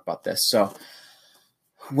horizontally and talk about this. So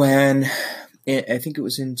when I think it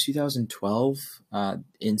was in 2012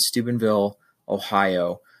 in Steubenville,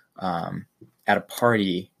 Ohio, at a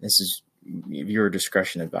party, this is viewer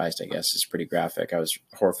discretion advised, I guess. It's pretty graphic. I was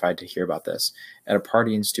horrified to hear about this. At a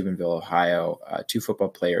party in Steubenville, Ohio, two football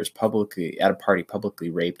players publicly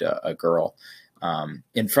raped a girl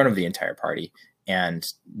in front of the entire party, and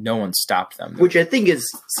no one stopped them. Which I think is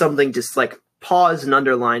something just like pause and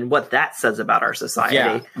underline what that says about our society.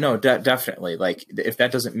 Yeah, no, definitely. Like, if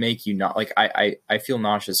that doesn't make you not like, I feel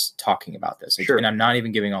nauseous talking about this, Sure. And I'm not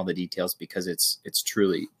even giving all the details because it's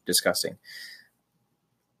truly disgusting.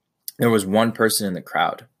 There was one person in the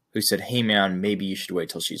crowd who said, "Hey, man, maybe you should wait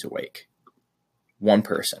till she's awake." One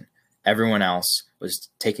person. Everyone else was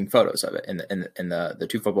taking photos of it, and the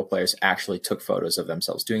two football players actually took photos of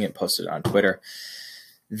themselves doing it and posted it on Twitter.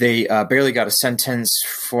 They barely got a sentence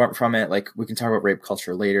from it. Like, we can talk about rape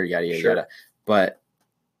culture later, yada, yada, Sure. yada. But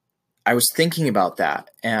I was thinking about that,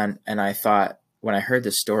 and I thought, when I heard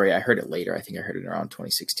this story, I heard it later. I think I heard it around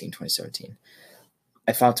 2016, 2017.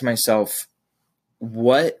 I thought to myself,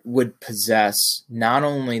 what would possess not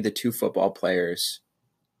only the two football players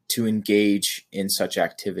to engage in such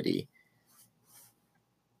activity,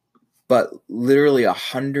 but literally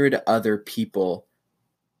 100 other people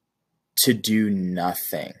to do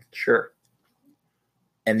nothing? Sure.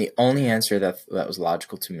 And the only answer that was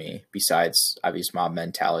logical to me, besides obvious mob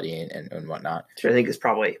mentality and whatnot, which I think is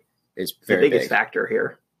probably is the biggest factor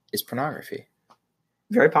here, is pornography.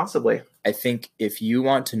 Very possibly. I think if you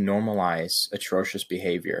want to normalize atrocious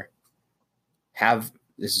behavior,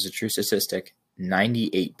 this is a true statistic,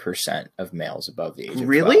 98% of males above the age of 12.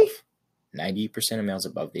 Really? 98% of males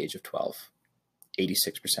above the age of 12.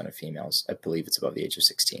 86% of females, I believe it's above the age of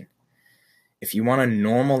 16. If you want to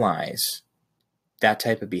normalize that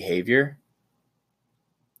type of behavior,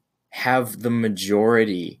 have the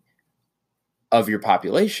majority of your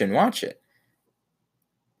population watch it.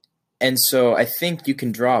 And so I think you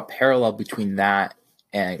can draw a parallel between that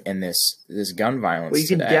and this gun violence. Well, you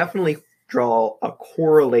can definitely draw a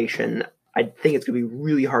correlation. I think it's going to be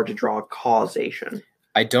really hard to draw a causation.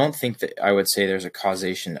 I don't think that I would say there's a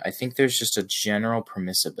causation. I think there's just a general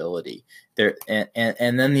permissibility there.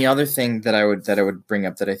 And then the other thing that I would bring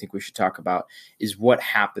up that I think we should talk about is what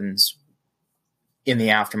happens in the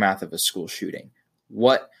aftermath of a school shooting.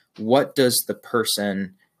 What does the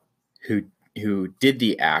person who did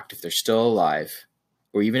the act, if they're still alive,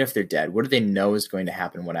 or even if they're dead, what do they know is going to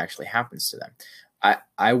happen? What actually happens to them?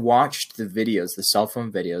 I watched the cell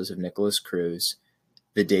phone videos of Nicholas Cruz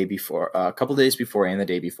the day before, a couple days before and the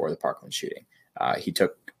day before the Parkland shooting. He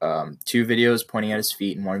took 2 videos pointing at his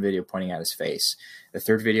feet and 1 video pointing at his face. The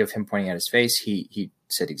third video of him pointing at his face, he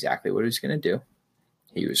said exactly what he was going to do.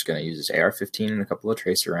 He was going to use his AR-15 and a couple of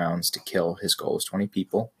tracer rounds to kill. His goal was 20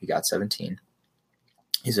 people. He got 17.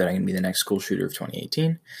 He said, "I'm going to be the next school shooter of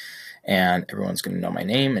 2018, and everyone's going to know my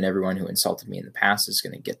name, and everyone who insulted me in the past is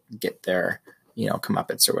going to get their,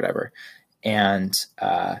 comeuppance or whatever." And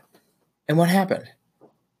what happened?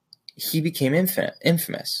 He became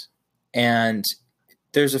infamous, and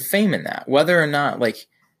there's a fame in that. Whether or not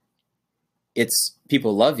it's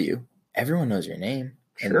people love you, everyone knows your name,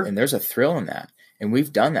 Sure. and there's a thrill in that. And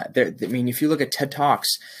we've done that. If you look at TED Talks,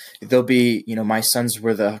 there'll be, my sons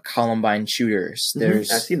were the Columbine shooters.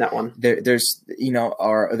 I've seen that one. There's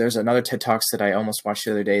another TED Talks that I almost watched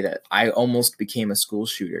the other day that I almost became a school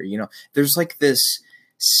shooter. There's this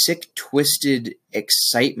sick, twisted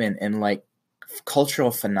excitement and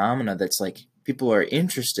cultural phenomena that's people are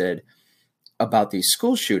interested about these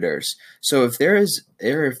school shooters. So if there is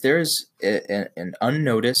an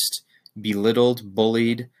unnoticed, belittled,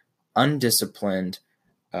 bullied, undisciplined,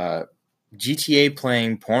 GTA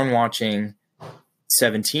playing, porn watching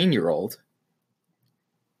 17-year-old,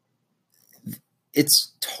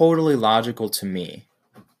 it's totally logical to me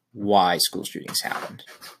why school shootings happened,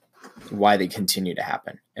 why they continue to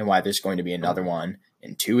happen, and why there's going to be another one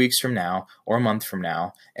in 2 weeks from now or a month from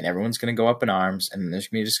now, and everyone's going to go up in arms, and there's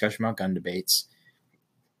going to be a discussion about gun debates,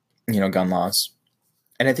 gun laws.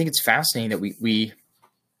 And I think it's fascinating that we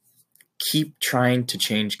keep trying to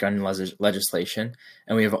change gun legislation,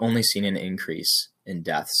 and we have only seen an increase in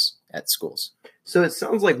deaths at schools. So it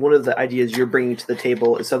sounds like one of the ideas you're bringing to the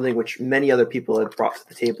table is something which many other people have brought to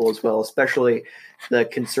the table as well, especially the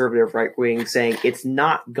conservative right wing, saying it's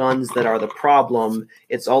not guns that are the problem,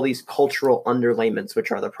 it's all these cultural underlayments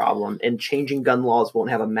which are the problem, and changing gun laws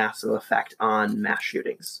won't have a massive effect on mass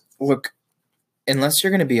shootings. Look, unless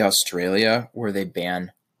you're going to be Australia, where they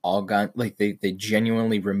ban all guns, they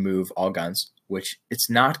genuinely remove all guns, which it's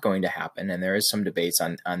not going to happen, and there is some debates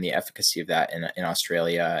on the efficacy of that in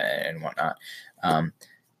Australia and whatnot.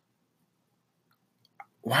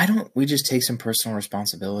 Why don't we just take some personal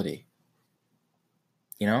responsibility?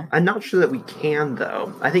 I'm not sure that we can,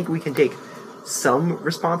 though. I think we can take some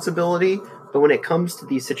responsibility, but when it comes to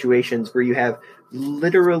these situations where you have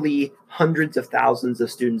literally hundreds of thousands of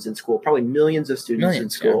students in school, probably millions of students in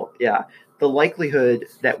school, the likelihood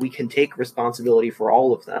that we can take responsibility for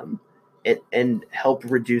all of them and help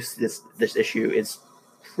reduce this issue is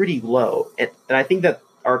pretty low. And I think that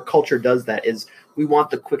our culture does that, is we want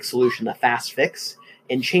the quick solution, the fast fix.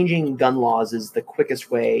 And changing gun laws is the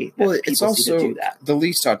quickest way that people see to do that. The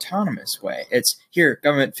least autonomous way. It's, here,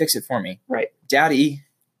 government, fix it for me. Right. Daddy,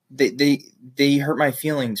 they hurt my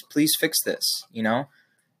feelings. Please fix this, you know?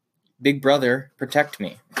 Big brother, protect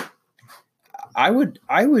me. I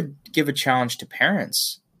would give a challenge to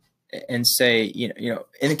parents and say, you know,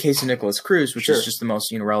 in the case of Nicholas Cruz, which is just the most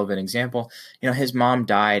relevant example, his mom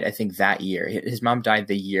died, I think, that year. His mom died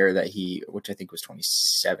the year that which I think was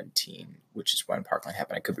 2017, which is when Parkland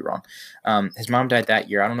happened. I could be wrong. His mom died that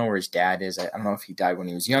year. I don't know where his dad is. I don't know if he died when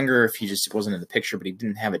he was younger, if he just wasn't in the picture, but he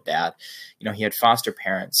didn't have a dad. He had foster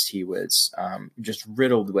parents. He was just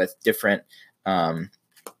riddled with different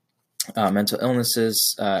mental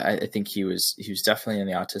illnesses. I think he was definitely in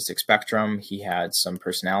the autistic spectrum. He had some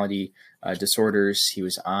personality disorders. He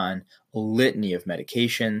was on a litany of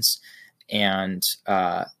medications. And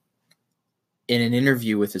in an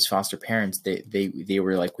interview with his foster parents, they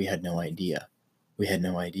were like, we had no idea. We had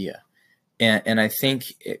no idea. And I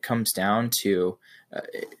think it comes down to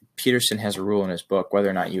Peterson has a rule in his book, whether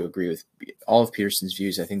or not you agree with all of Peterson's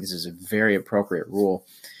views. I think this is a very appropriate rule.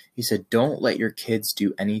 He said, don't let your kids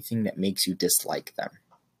do anything that makes you dislike them.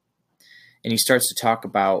 And he starts to talk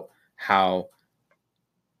about how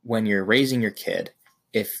when you're raising your kid,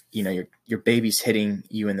 if your baby's hitting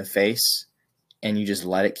you in the face and you just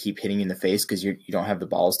let it keep hitting you in the face because you don't have the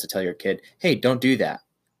balls to tell your kid, hey, don't do that.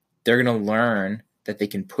 They're going to learn that they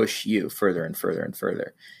can push you further and further and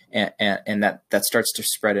further. And that starts to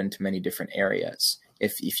spread into many different areas.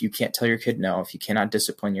 If you can't tell your kid no, if you cannot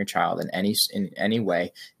discipline your child in any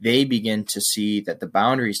way, they begin to see that the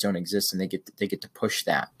boundaries don't exist, and they get to push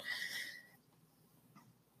that.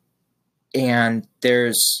 And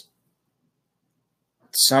there's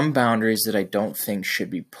some boundaries that I don't think should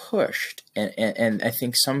be pushed, and I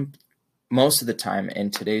think most of the time in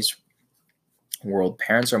today's world,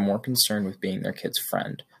 parents are more concerned with being their kid's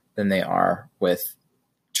friend than they are with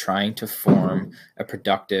trying to form a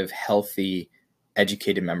productive, healthy,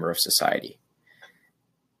 educated member of society.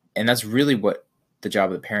 And that's really what the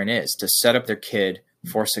job of the parent is, to set up their kid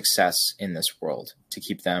for success in this world, to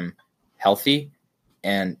keep them healthy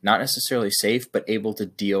and not necessarily safe, but able to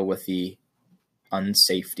deal with the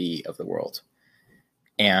unsafety of the world.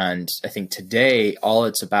 And I think today all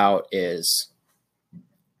it's about is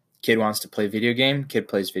kid wants to play video game, kid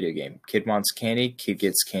plays video game. Kid wants candy, kid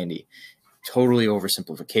gets candy. Totally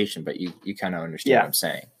oversimplification, but you kind of understand what I'm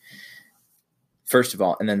saying. First of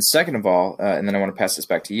all, and then second of all, and then I want to pass this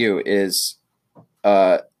back to you, is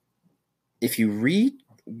if you read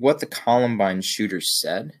what the Columbine shooters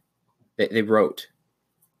said, they wrote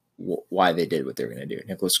why they did what they were going to do.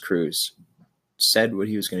 Nicholas Cruz said what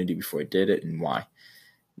he was going to do before he did it and why.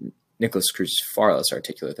 Nicholas Cruz is far less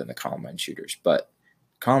articulate than the Columbine shooters, but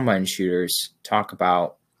Columbine shooters talk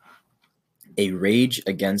about a rage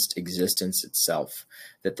against existence itself,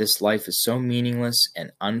 that this life is so meaningless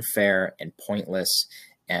and unfair and pointless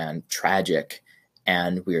and tragic,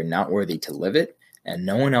 and we are not worthy to live it, and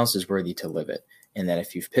no one else is worthy to live it, and that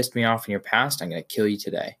if you've pissed me off in your past, I'm going to kill you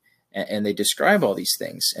today. And they describe all these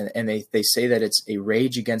things, and they say that it's a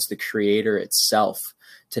rage against the Creator itself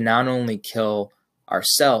to not only kill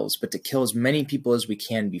ourselves, but to kill as many people as we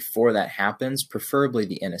can before that happens, preferably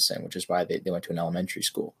the innocent, which is why they went to an elementary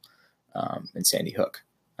school in Sandy Hook.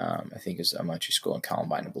 I think it was elementary school, in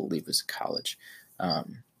Columbine, I believe it was a college,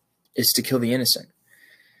 is to kill the innocent.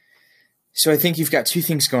 So I think you've got two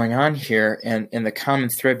things going on here, and the common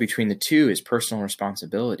thread between the two is personal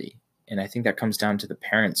responsibility. And I think that comes down to the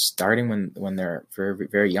parents starting when they're very,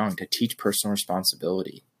 very young to teach personal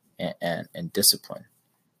responsibility and discipline.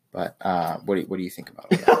 But what do you think about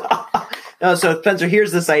that? No, so Spencer,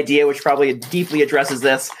 here's this idea which probably deeply addresses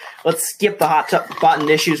this. Let's skip the hot button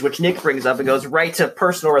issues, which Nick brings up, and goes right to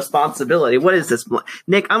personal responsibility. What is this?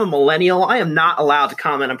 Nick, I'm a millennial. I am not allowed to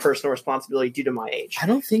comment on personal responsibility due to my age. I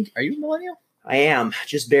don't think – are you a millennial? I am,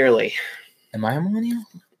 just barely. Am I a millennial?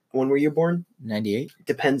 When were you born? 98.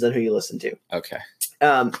 Depends on who you listen to. Okay.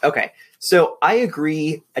 Okay. So I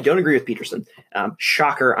agree. I don't agree with Peterson.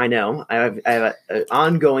 Shocker, I know. I have an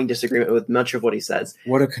ongoing disagreement with much of what he says.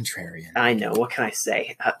 What a contrarian. I know. What can I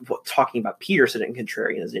say? Talking about Peterson and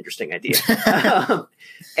contrarian is an interesting idea.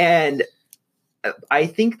 And I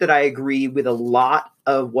think that I agree with a lot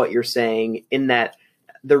of what you're saying, in that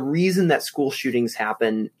the reason that school shootings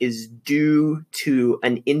happen is due to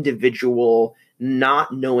an individual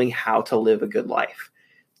not knowing how to live a good life.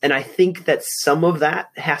 And I think that some of that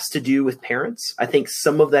has to do with parents. I think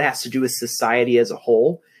some of that has to do with society as a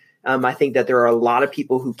whole. I think that there are a lot of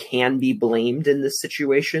people who can be blamed in this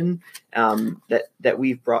situation that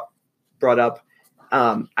we've brought up.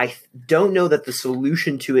 I don't know that the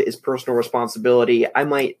solution to it is personal responsibility. I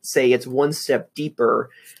might say it's one step deeper,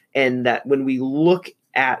 and that when we look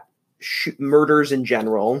at murders in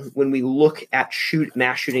general, when we look at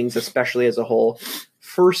mass shootings, especially as a whole,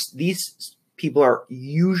 first, these people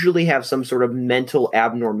usually have some sort of mental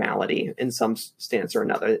abnormality in some stance or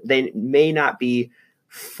another. They may not be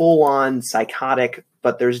full on psychotic,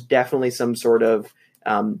 but there's definitely some sort of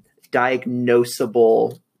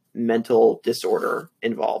diagnosable mental disorder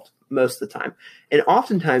involved most of the time. And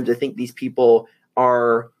oftentimes I think these people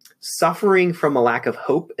are suffering from a lack of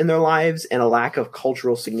hope in their lives and a lack of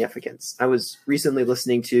cultural significance. I was recently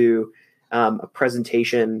listening to a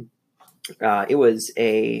presentation. It was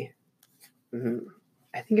I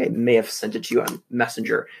think I may have sent it to you on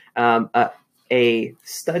Messenger, a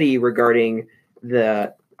study regarding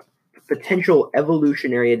the potential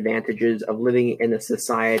evolutionary advantages of living in a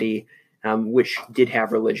society which did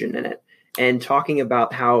have religion in it, and talking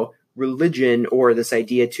about how religion, or this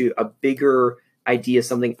idea to a bigger idea,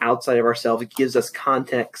 something outside of ourselves, gives us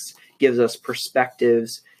context, gives us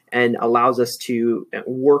perspectives, and allows us to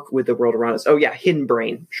work with the world around us. Oh yeah, hidden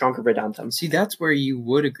brain, Shankar Vedantam. See, that's where you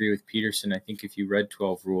would agree with Peterson. I think if you read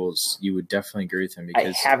 12 Rules, you would definitely agree with him.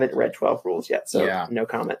 Because I haven't read 12 Rules yet, so yeah, no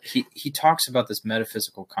comment. He talks about this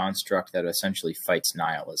metaphysical construct that essentially fights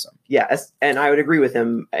nihilism. Yeah, and I would agree with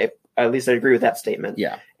him. At least I agree with that statement.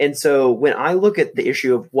 Yeah. And so when I look at the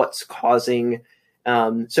issue of what's causing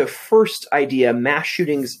so first idea, mass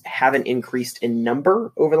shootings haven't increased in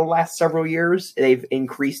number over the last several years. They've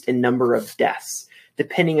increased in number of deaths.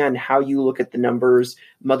 Depending on how you look at the numbers,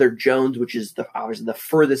 Mother Jones, which is the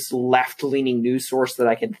furthest left-leaning news source that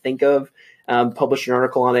I can think of, published an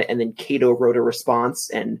article on it, and then Cato wrote a response,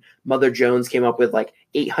 and Mother Jones came up with like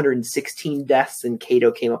 816 deaths, and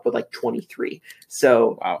Cato came up with like 23.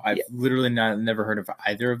 So wow, I've literally never heard of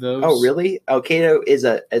either of those. Oh, really? Oh, Cato is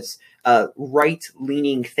a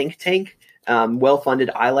right-leaning think tank, well-funded.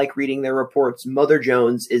 I like reading their reports. Mother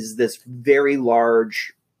Jones is this very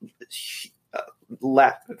large,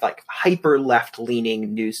 hyper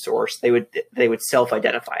left-leaning news source. They would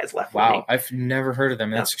self-identify as left-leaning. Wow, I've never heard of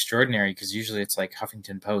them. That's extraordinary, because usually it's like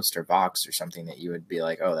Huffington Post or Vox or something that you would be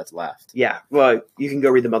like, oh, that's left. Yeah, well, you can go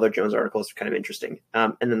read the Mother Jones article. It's kind of interesting.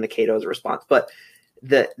 And then the Cato's response. But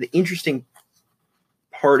the interesting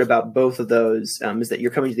part about both of those is that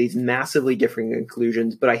you're coming to these massively differing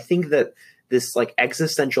conclusions. But I think that this like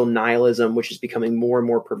existential nihilism, which is becoming more and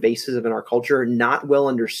more pervasive in our culture, not well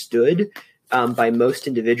understood by most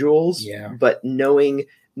individuals, but knowing,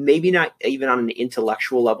 maybe not even on an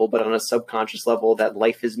intellectual level, but on a subconscious level, that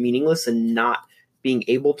life is meaningless, and not being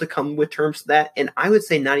able to come with terms to that. And I would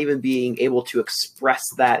say not even being able to express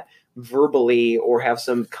that verbally or have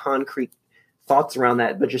some concrete thoughts around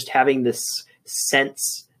that, but just having this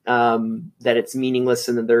sense that it's meaningless,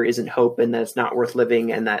 and that there isn't hope, and that it's not worth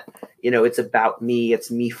living, and that, it's about me,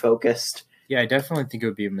 it's me focused. Yeah, I definitely think it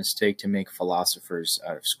would be a mistake to make philosophers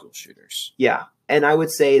out of school shooters. Yeah, and I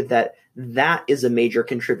would say that is a major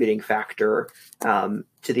contributing factor to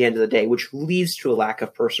the end of the day, which leads to a lack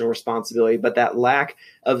of personal responsibility, but that lack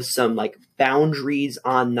of some like boundaries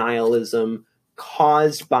on nihilism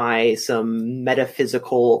caused by some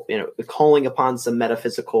metaphysical, calling upon some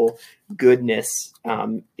metaphysical goodness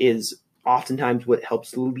is oftentimes what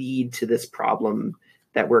helps lead to this problem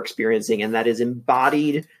that we're experiencing, and that is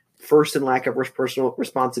embodied first in lack of personal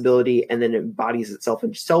responsibility, and then embodies itself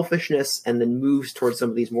in selfishness, and then moves towards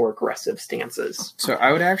some of these more aggressive stances. So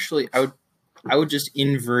I would just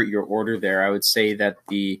invert your order there. I would say that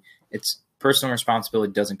it's personal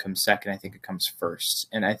responsibility doesn't come second. I think it comes first.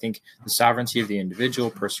 And I think the sovereignty of the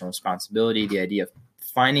individual, personal responsibility, the idea of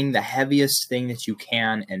finding the heaviest thing that you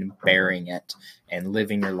can and bearing it and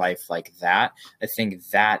living your life like that, I think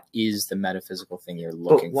that is the metaphysical thing you're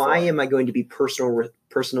looking for. But why am I going to be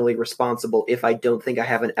personally responsible if I don't think I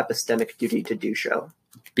have an epistemic duty to do so?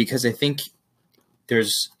 Because I think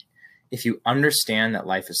if you understand that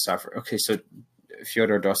life is suffering. Okay, so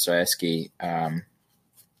Fyodor Dostoevsky, I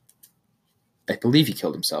believe he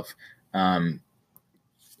killed himself,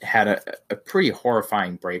 had a pretty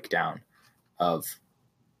horrifying breakdown of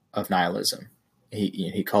nihilism.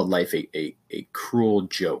 He called life a cruel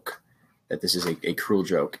joke, that this is a cruel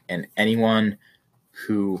joke. And anyone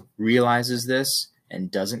who realizes this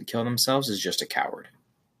and doesn't kill themselves is just a coward.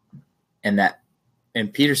 And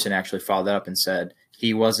Peterson actually followed that up and said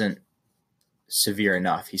he wasn't severe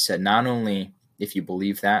enough. He said, not only if you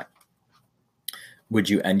believe that would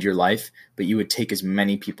you end your life, but you would take as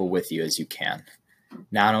many people with you as you can.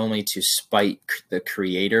 not only to spite the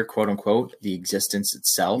creator, quote unquote, the existence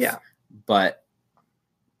itself, but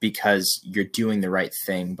because you're doing the right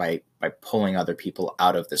thing by pulling other people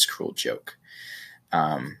out of this cruel joke.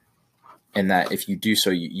 And that if you do so,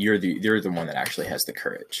 you're the one that actually has the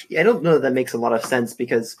courage. Yeah, I don't know that makes a lot of sense,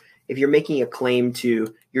 because if you're making a claim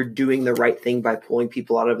to you're doing the right thing by pulling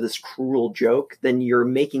people out of this cruel joke, then you're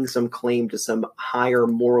making some claim to some higher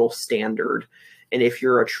moral standard. And if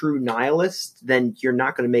you're a true nihilist, then you're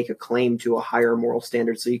not going to make a claim to a higher moral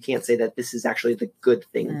standard. So you can't say that this is actually the good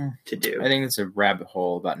thing to do. I think it's a rabbit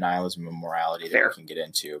hole about nihilism and morality that we can get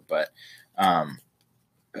into. But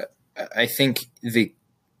I think the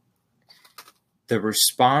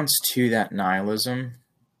response to that nihilism,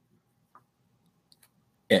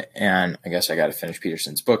 and I guess I got to finish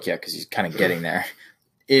Peterson's book yet because he's kind of getting there,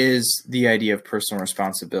 is the idea of personal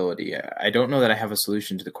responsibility. I don't know that I have a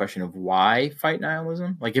solution to the question of why fight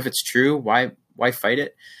nihilism. Like, if it's true, why fight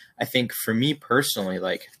it? I think for me personally,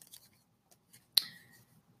 like,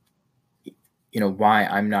 why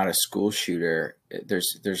I'm not a school shooter,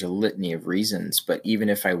 there's a litany of reasons. But even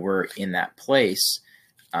if I were in that place,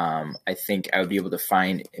 I think I would be able to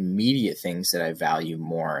find immediate things that I value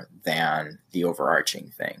more than the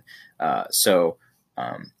overarching thing. So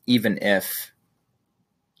even if,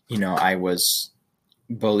 I was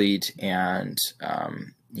bullied and,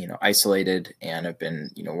 isolated and have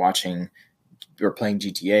been, watching or playing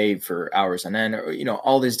GTA for hours on end, or,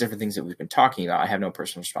 all these different things that we've been talking about. I have no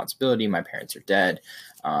personal responsibility. My parents are dead.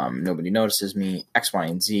 Nobody notices me, X, Y,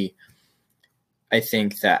 and Z. I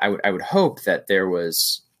think that I would hope that there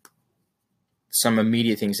was some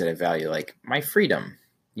immediate things that I value, like my freedom,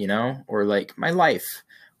 or like my life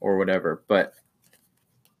or whatever. But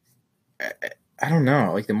I don't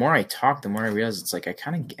know. Like, the more I talk, the more I realize it's like I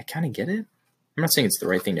kind of get it. I'm not saying it's the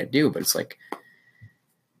right thing to do, but it's like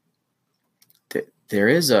there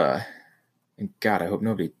is a, and God, I hope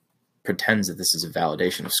nobody pretends that this is a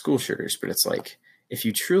validation of school shooters, but it's like, if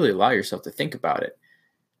you truly allow yourself to think about it,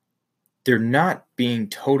 they're not being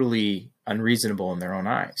totally unreasonable in their own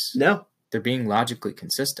eyes. No. They're being logically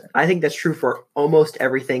consistent. I think that's true for almost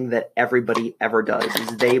everything that everybody ever does,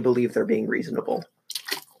 is they believe they're being reasonable.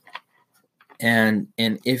 And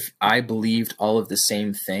if I believed all of the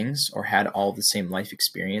same things or had all the same life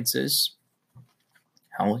experiences,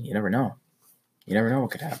 hell, you never know. You never know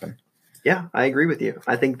what could happen. Yeah, I agree with you.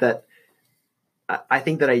 I think that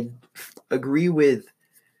I agree with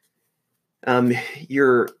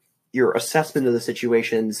your assessment of the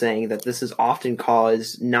situation, saying that this is often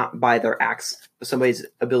caused not by somebody's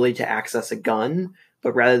ability to access a gun,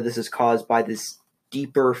 but rather this is caused by this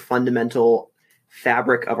deeper fundamental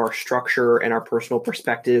fabric of our structure and our personal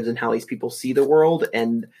perspectives and how these people see the world.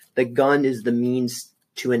 And the gun is the means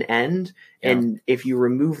to an end. Yeah. And if you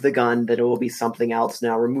remove the gun, then it will be something else.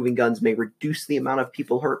 Now, removing guns may reduce the amount of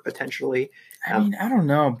people hurt potentially. I mean, I don't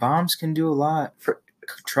know. Bombs can do a lot.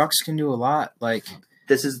 Trucks can do a lot. Like,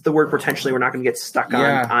 this is the word potentially. We're not going to get stuck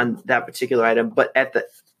on that particular item. But at the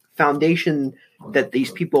foundation that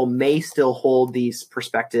these people may still hold these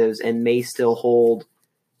perspectives and may still hold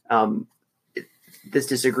this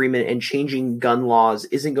disagreement, and changing gun laws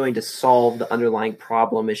isn't going to solve the underlying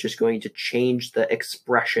problem. It's just going to change the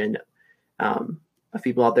expression of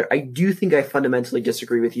people out there. I do think I fundamentally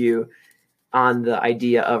disagree with you on the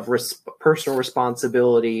idea of personal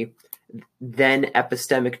responsibility, then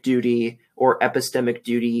epistemic duty, or epistemic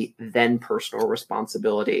duty, then personal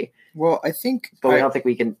responsibility. Well, I think... But I don't think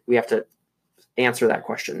we have to answer that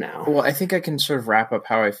question now. Well, I think I can sort of wrap up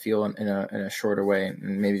how I feel in a shorter way,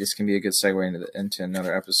 and maybe this can be a good segue into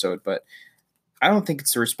another episode. But I don't think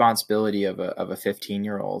it's the responsibility of a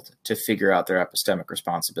 15-year-old to figure out their epistemic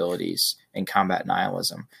responsibilities and combat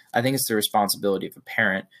nihilism. I think it's the responsibility of a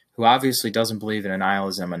parent who obviously doesn't believe in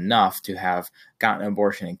nihilism enough to have gotten an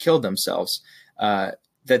abortion and killed themselves.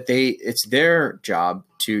 It's their job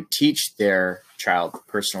to teach their child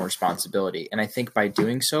personal responsibility. And I think by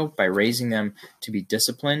doing so, by raising them to be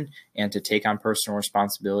disciplined and to take on personal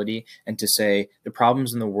responsibility and to say the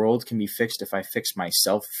problems in the world can be fixed if I fix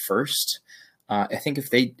myself first. I think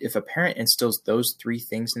if a parent instills those three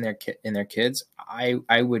things in their kids,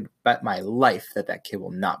 I would bet my life that kid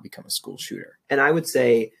will not become a school shooter. And I would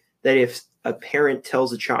say that if a parent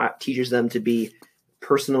tells a child, teaches them to be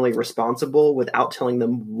personally responsible without telling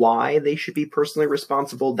them why they should be personally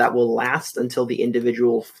responsible, that will last until the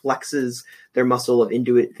individual flexes their muscle of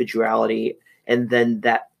individuality, and then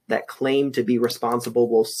that claim to be responsible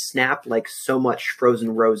will snap like so much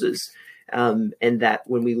frozen roses. And that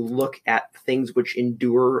when we look at things which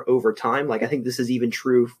endure over time, like I think this is even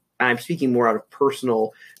true. I'm speaking more out of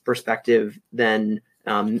personal perspective than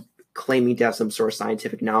claiming to have some sort of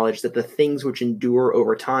scientific knowledge, that the things which endure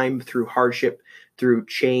over time through hardship, through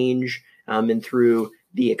change, and through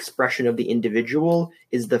the expression of the individual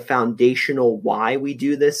is the foundational why we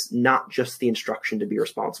do this, not just the instruction to be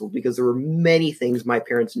responsible. Because there were many things my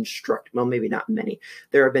parents well, maybe not many.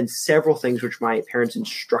 There have been several things which my parents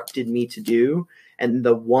instructed me to do, and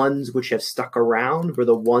the ones which have stuck around were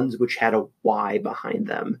the ones which had a why behind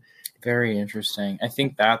them. Very interesting. I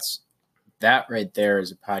think that right there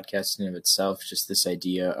is a podcast in and of itself, just this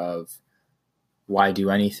idea of why do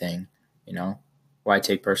anything, why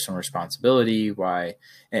take personal responsibility? Why?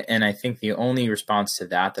 And I think the only response to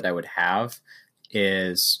that I would have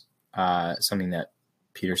is something that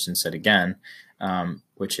Peterson said again,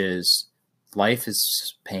 which is life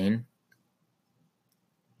is pain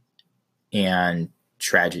and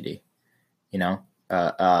tragedy.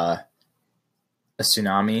 A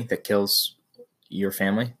tsunami that kills your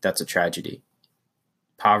family, that's a tragedy.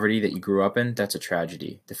 Poverty that you grew up in, that's a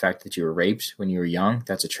tragedy. The fact that you were raped when you were young,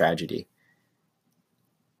 that's a tragedy.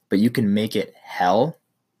 But you can make it hell.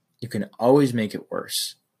 You can always make it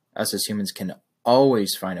worse. Us as humans can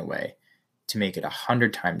always find a way to make it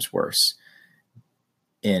 100 times worse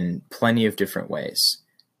in plenty of different ways.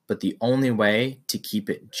 But the only way to keep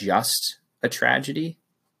it just a tragedy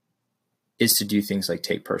is to do things like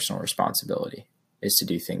take personal responsibility, is to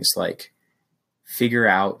do things like figure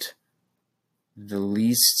out the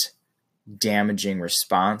least damaging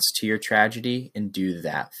response to your tragedy and do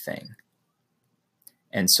that thing.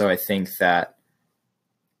 And so I think that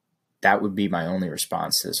would be my only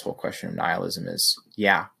response to this whole question of nihilism is,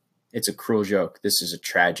 yeah, it's a cruel joke. This is a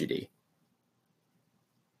tragedy.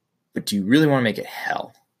 But do you really want to make it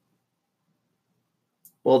hell?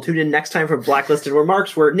 Well, tune in next time for Blacklisted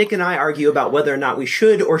Remarks, where Nick and I argue about whether or not we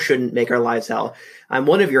should or shouldn't make our lives hell. I'm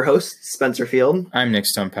one of your hosts, Spencer Field. I'm Nick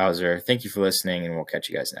Stumphauser. Thank you for listening, and we'll catch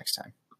you guys next time.